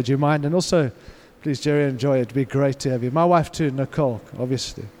out here, would you mind? And also, please, Jerry and Joy, it'd be great to have you. My wife too, Nicole,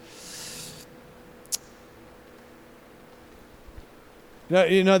 obviously.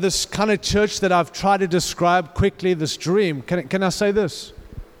 You know, this kind of church that I've tried to describe quickly, this dream, can I say this?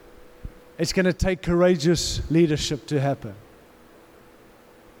 It's going to take courageous leadership to happen.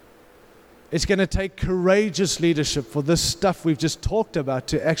 It's going to take courageous leadership for this stuff we've just talked about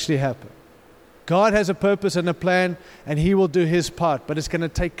to actually happen. God has a purpose and a plan, and He will do His part. But it's going to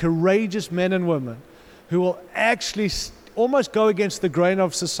take courageous men and women who will actually almost go against the grain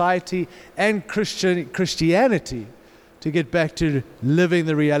of society and Christianity to get back to living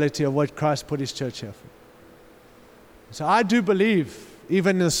the reality of what Christ put His church here for. So I do believe,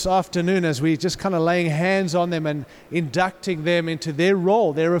 even this afternoon, as we just kind of laying hands on them and inducting them into their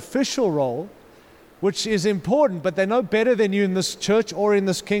role, their official role, which is important, but they're no better than you in this church or in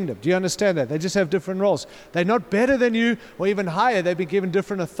this kingdom. Do you understand that? They just have different roles. They're not better than you or even higher. They've been given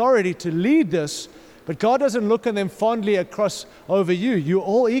different authority to lead this, but God doesn't look at them fondly across over you. You're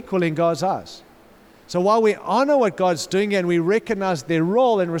all equal in God's eyes. So while we honor what God's doing and we recognize their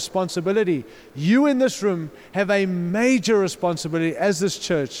role and responsibility, you in this room have a major responsibility as this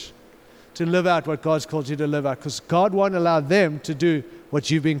church to live out what God's called you to live out, because God won't allow them to do what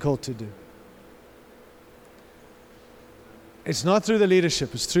you've been called to do. It's not through the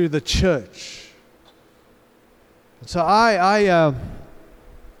leadership, it's through the church. So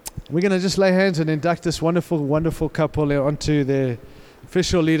we're going to just lay hands and induct this wonderful, wonderful couple onto their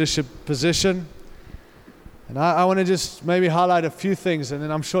official leadership position. And I want to just maybe highlight a few things, and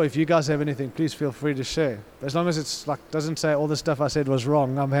then I'm sure if you guys have anything, please feel free to share. As long as it's like doesn't say all the stuff I said was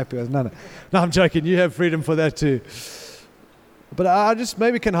wrong, I'm happy with none. No, I'm joking. You have freedom for that too. But I just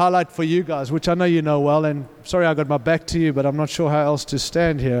maybe can highlight for you guys, which I know you know well, and sorry I got my back to you, but I'm not sure how else to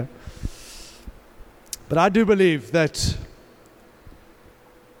stand here. But I do believe that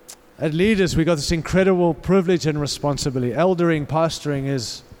as leaders, we got this incredible privilege and responsibility. Eldering, pastoring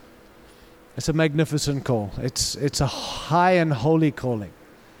it's a magnificent call. It's a high and holy calling.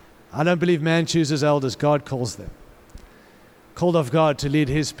 I don't believe man chooses elders. God calls them. Called of God to lead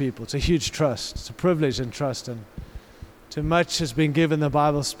His people. It's a huge trust. It's a privilege and trust. And too much has been given. The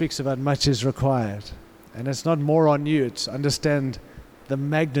Bible speaks about much is required. And it's not more on you. It's understand the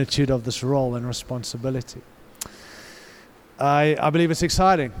magnitude of this role and responsibility. I believe it's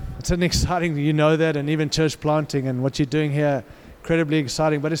exciting. It's an exciting, you know that, and even church planting and what you're doing here, incredibly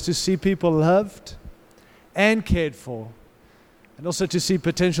exciting. But it's to see people loved and cared for, and also to see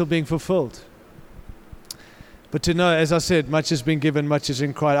potential being fulfilled. But to know, as I said, much has been given, much is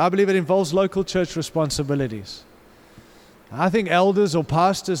required. I believe it involves local church responsibilities. I think elders or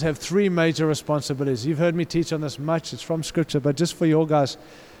pastors have three major responsibilities. You've heard me teach on this much. It's from Scripture, but just for your guys,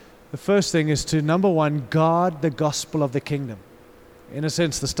 the first thing is to, number one, guard the gospel of the kingdom. In a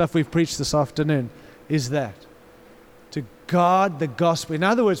sense, the stuff we've preached this afternoon is that. To guard the gospel. In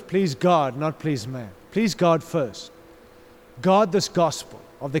other words, please God, not please man. Please God first. Guard this gospel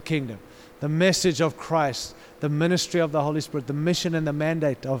of the kingdom. The message of Christ, the ministry of the Holy Spirit, the mission and the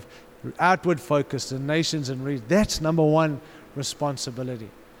mandate of outward focus in nations and regions. That's number one responsibility.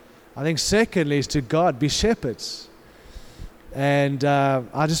 I think secondly is to God, be shepherds. And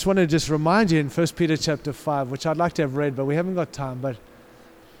I just want to just remind you in 1 Peter chapter 5, which I'd like to have read, but we haven't got time. But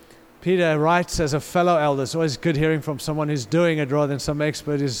Peter writes as a fellow elder. It's always good hearing from someone who's doing it rather than some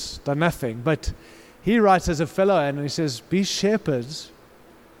expert who's done nothing. But he writes as a fellow, and he says, be shepherds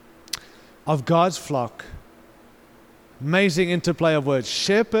of God's flock. Amazing interplay of words.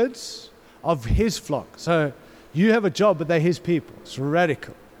 Shepherds of His flock. So you have a job, but they're His people. It's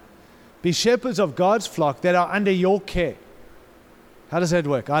radical. Be shepherds of God's flock that are under your care. How does that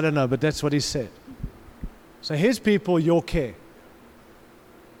work? I don't know, but that's what he said. So His people, your care.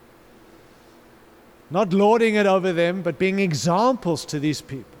 Not lording it over them, but being examples to these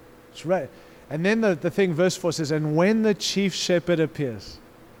people. It's right. And then the thing, verse 4 says, and when the chief shepherd appears,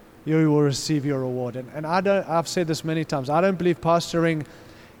 you will receive your reward. And I've said this many times, I don't believe pastoring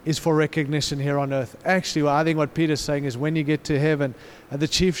is for recognition here on earth. Actually, I think what Peter's saying is when you get to heaven and the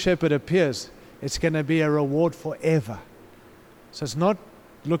chief shepherd appears, it's going to be a reward forever. So it's not,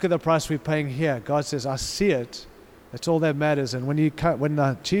 look at the price we're paying here. God says, I see it. That's all that matters. And when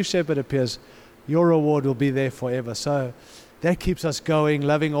the chief shepherd appears, your reward will be there forever. So that keeps us going,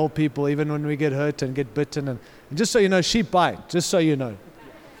 loving all people, even when we get hurt and get bitten. And just so you know, sheep bite, just so you know.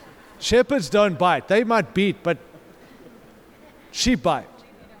 Shepherds don't bite. They might beat, but sheep bite.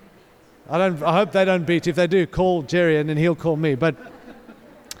 I hope they don't beat. If they do, call Jerry and then he'll call me. But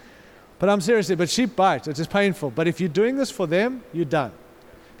I'm seriously, but sheep bite. It is painful. But if you're doing this for them, you're done.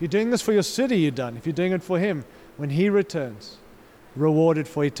 If you're doing this for your city, you're done. If you're doing it for him, when he returns, rewarded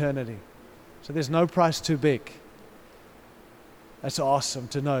for eternity. So there's no price too big. That's awesome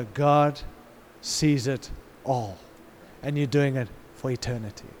to know God sees it all. And you're doing it for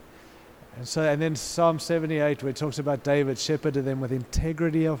eternity. And then Psalm 78, where it talks about David shepherded them with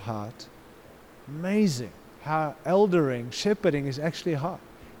integrity of heart. Amazing how shepherding is actually heart.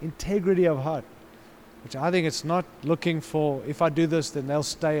 Integrity of heart. Which I think it's not looking for, if I do this, then they'll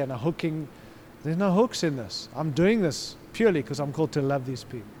stay, and a hooking. There's no hooks in this. I'm doing this purely because I'm called to love these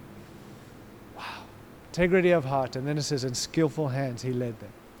people. Wow. Integrity of heart. And then it says, in skillful hands he led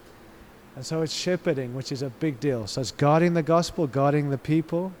them. And so it's shepherding, which is a big deal. So it's guarding the gospel, guarding the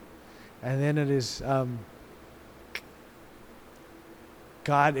people. And then it is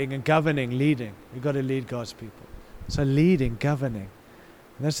guiding and governing, leading. You've got to lead God's people. So leading, governing.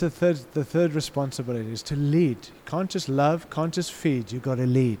 And that's the third responsibility, is to lead. You can't just love, can't just feed. You've got to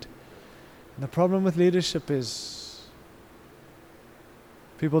lead. And the problem with leadership is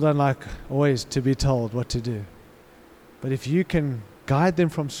people don't like always to be told what to do. But if you can guide them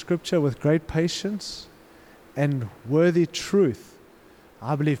from Scripture with great patience and worthy truth,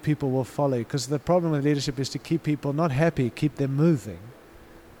 I believe people will follow. Because the problem with leadership is to keep people not happy, keep them moving,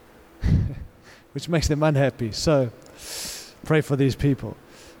 which makes them unhappy. So pray for these people.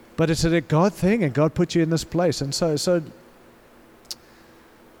 But it's a God thing, and God put you in this place. And so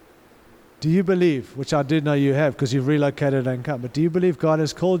do you believe, which I did know you have because you've relocated and come, but do you believe God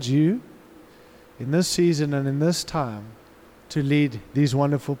has called you in this season and in this time to lead these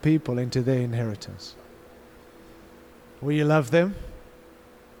wonderful people into their inheritance? Will you love them?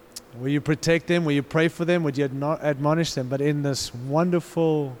 Will you protect them? Will you pray for them? Would you admonish them? But in this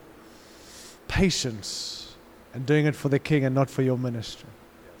wonderful patience and doing it for the King and not for your ministry.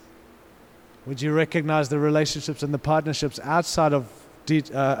 Would you recognize the relationships and the partnerships outside of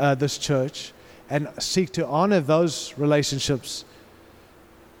this church and seek to honor those relationships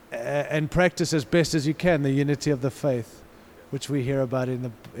and practice as best as you can the unity of the faith, which we hear about in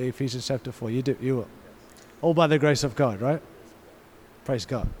the Ephesians chapter 4. You will. All by the grace of God, right? Praise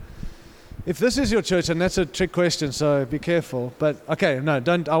God. If this is your church, and that's a trick question, so be careful. But okay, no,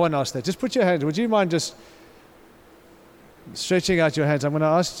 don't. I won't ask that. Just put your hand. Would you mind just stretching out your hands? I'm going to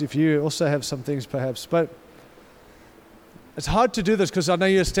ask if you also have some things, perhaps. But it's hard to do this because I know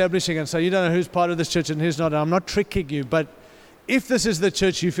you're establishing, and so you don't know who's part of this church and who's not. And I'm not tricking you, but if this is the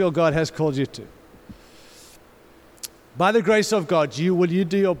church you feel God has called you to, by the grace of God, will you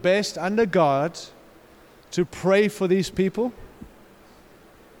do your best under God to pray for these people?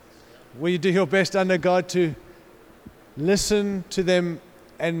 Will you do your best under God to listen to them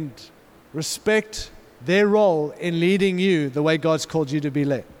and respect their role in leading you the way God's called you to be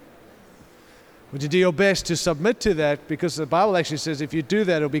led? Would you do your best to submit to that? Because the Bible actually says if you do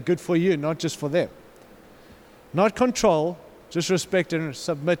that, it'll be good for you, not just for them. Not control, just respect and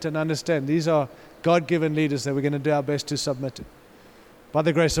submit and understand. These are God-given leaders that we're going to do our best to submit to. By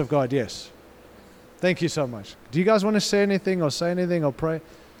the grace of God, yes. Thank you so much. Do you guys want to say anything or pray?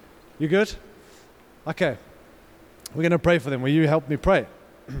 You good? Okay. We're going to pray for them. Will you help me pray?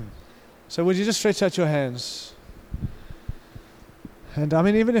 So would you just stretch out your hands? And I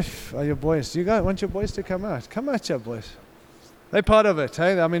mean, even if your boys, do you guys want your boys to come out? Come out, your boys. They're part of it,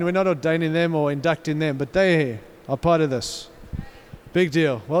 hey? I mean, we're not ordaining them or inducting them, but they are part of this. Big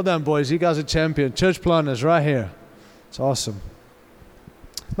deal. Well done, boys. You guys are champion. Church planters right here. It's awesome.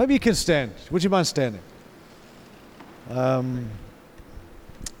 Maybe you can stand. Would you mind standing?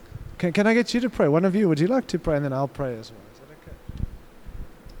 Can I get you to pray? One of you, would you like to pray? And then I'll pray as well. Is that okay?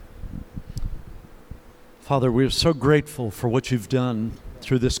 Father, we're so grateful for what you've done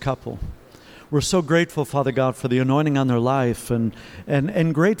through this couple. We're so grateful, Father God, for the anointing on their life and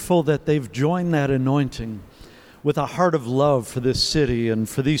grateful that they've joined that anointing with a heart of love for this city and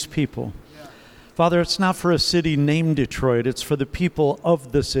for these people. Yeah. Father, it's not for a city named Detroit. It's for the people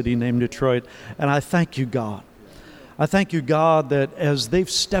of the city named Detroit. And I thank you, God. I thank you, God, that as they've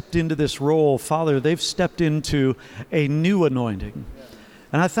stepped into this role, Father, they've stepped into a new anointing.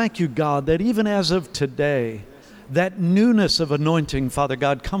 And I thank you, God, that even as of today, that newness of anointing, Father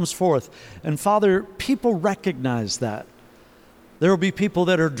God, comes forth. And Father, people recognize that. There will be people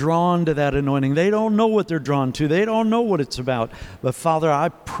that are drawn to that anointing. They don't know what they're drawn to. They don't know what it's about. But Father, I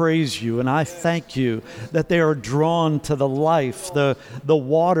praise you and I thank you that they are drawn to the life, the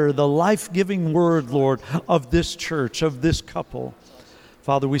water, the life-giving word, Lord, of this church, of this couple.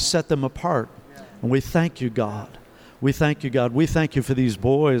 Father, we set them apart. And we thank you, God. We thank you, God. We thank you for these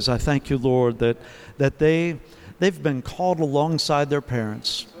boys. I thank you, Lord, that they've been called alongside their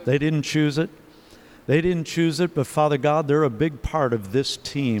parents. They didn't choose it. They didn't choose it, but Father God, they're a big part of this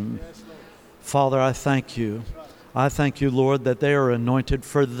team. Father, I thank you. I thank you, Lord, that they are anointed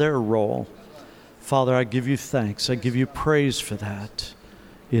for their role. Father, I give you thanks. I give you praise for that.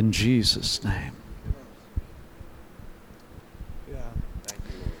 In Jesus' name.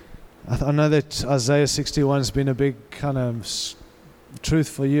 I know that Isaiah 61 has been a big kind of truth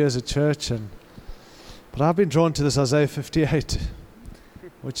for you as a church, but I've been drawn to this Isaiah 58,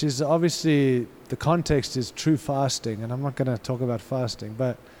 which is obviously, the context is true fasting, and I'm not going to talk about fasting,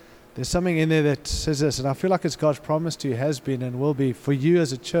 but there's something in there that says this, and I feel like it's God's promise to you, has been and will be for you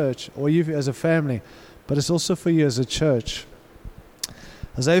as a church, or you as a family, but it's also for you as a church.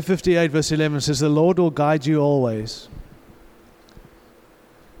 Isaiah 58 verse 11 says, "The Lord will guide you always,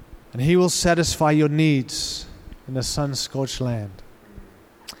 and He will satisfy your needs in the sun-scorched land.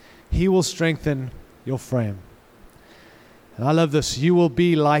 He will strengthen your frame." And I love this. You will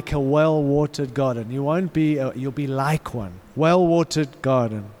be like a well-watered garden. You won't be, you'll be like one. Well-watered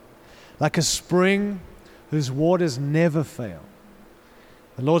garden. Like a spring whose waters never fail.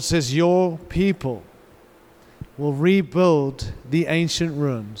 The Lord says your people will rebuild the ancient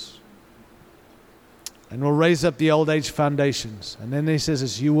ruins and will raise up the old age foundations. And then He says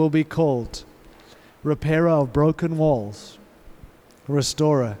this, you will be called repairer of broken walls,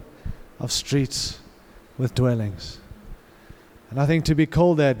 restorer of streets with dwellings. And I think to be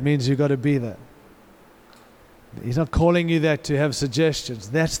called that means you've got to be that. He's not calling you that to have suggestions.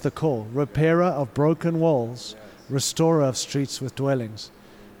 That's the call. Repairer of broken walls, restorer of streets with dwellings.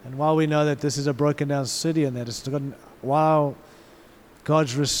 And while we know that this is a broken down city and that it's gotten, while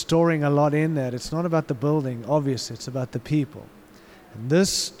God's restoring a lot in that, it's not about the building, obviously, it's about the people. And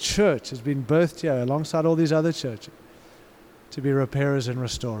this church has been birthed here alongside all these other churches to be repairers and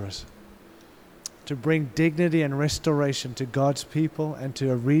restorers, to bring dignity and restoration to God's people and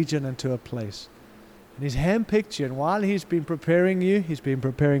to a region and to a place. And He's handpicked you, and while He's been preparing you, He's been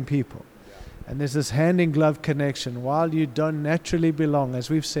preparing people. And there's this hand-in-glove connection. While you don't naturally belong, as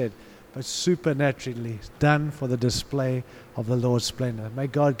we've said, but supernaturally done for the display of the Lord's splendor. May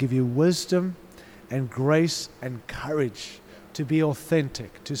God give you wisdom and grace and courage to be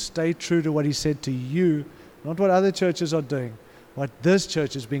authentic, to stay true to what He said to you, not what other churches are doing, what this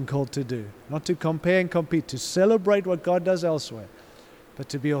church has been called to do. Not to compare and compete, to celebrate what God does elsewhere, but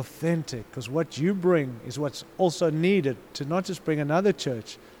to be authentic, because what you bring is what's also needed to not just bring another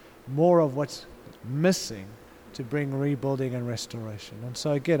church, more of what's missing to bring rebuilding and restoration. And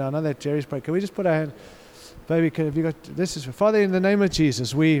so again, I know that Jerry's praying. Can we just put our hand, baby, have you got, this is, Father, in the name of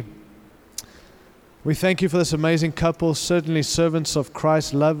Jesus, we thank you for this amazing couple, certainly servants of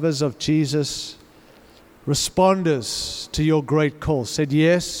Christ, lovers of Jesus, responders to your great call, said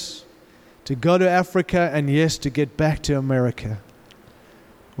yes to go to Africa and yes to get back to America.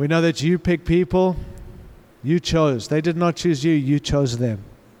 We know that you pick people, you chose. They did not choose you, you chose them.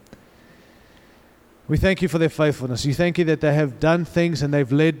 We thank you for their faithfulness. We thank you that they have done things and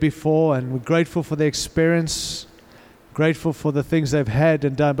they've led before, and we're grateful for their experience, grateful for the things they've had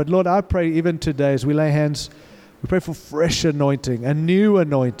and done. But Lord, I pray even today as we lay hands, we pray for fresh anointing, a new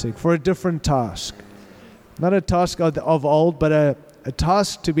anointing for a different task. Not a task of old, but a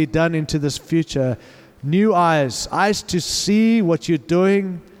task to be done into this future. New eyes to see what you're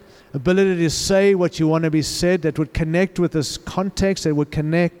doing, ability to say what you want to be said, that would connect with this context, that would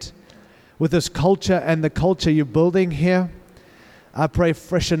connect with this culture and the culture you're building here. I pray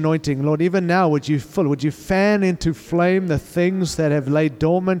fresh anointing. Lord, even now, would you fan into flame the things that have laid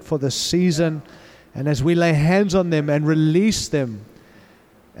dormant for the season, and as we lay hands on them and release them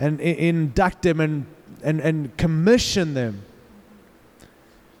and induct them and commission them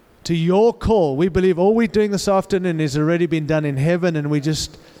to your call. We believe all we're doing this afternoon has already been done in heaven, and we're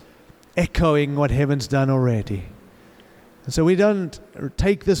just echoing what heaven's done already. And so we don't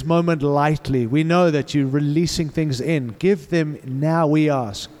take this moment lightly. We know that you're releasing things in. Give them now, we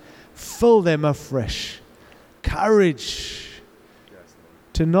ask. Fill them afresh. Courage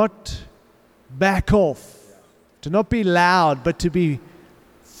to not back off, to not be loud, but to be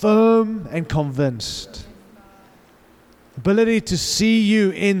firm and convinced. Ability to see you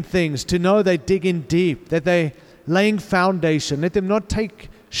in things, to know they dig in deep, that they laying foundation. Let them not take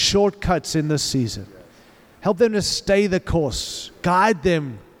shortcuts in this season. Help them to stay the course. Guide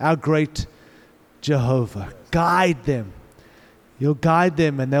them, our great Jehovah. Guide them. You'll guide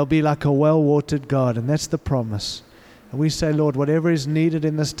them and they'll be like a well-watered garden. That's the promise. And we say, Lord, whatever is needed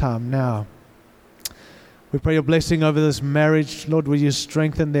in this time now, we pray your blessing over this marriage. Lord, will you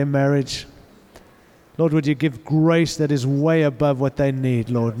strengthen their marriage? Lord, would you give grace that is way above what they need,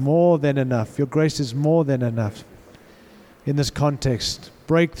 Lord, more than enough. Your grace is more than enough in this context.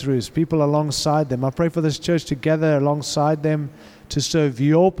 Breakthroughs, people alongside them. I pray for this church to gather alongside them to serve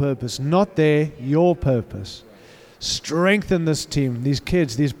your purpose, not your purpose. Strengthen this team, these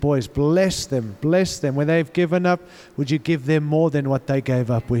kids, these boys. Bless them. When they've given up, would you give them more than what they gave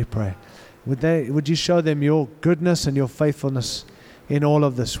up, we pray. Would you show them your goodness and your faithfulness in all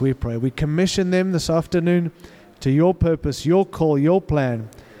of this, we pray. We commission them this afternoon to your purpose, your call, your plan.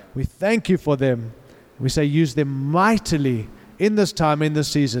 We thank you for them. We say use them mightily in this time, in this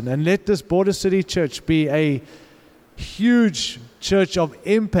season. And let this Border City Church be a huge church of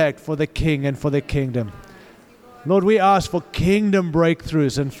impact for the King and for the kingdom. Lord, we ask for kingdom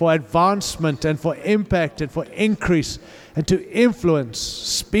breakthroughs and for advancement and for impact and for increase and to influence.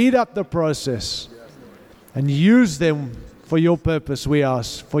 Speed up the process and use them for your purpose, we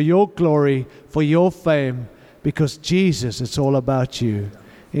ask, for your glory, for your fame, because Jesus, it's all about you.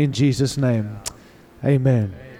 In Jesus' name, amen.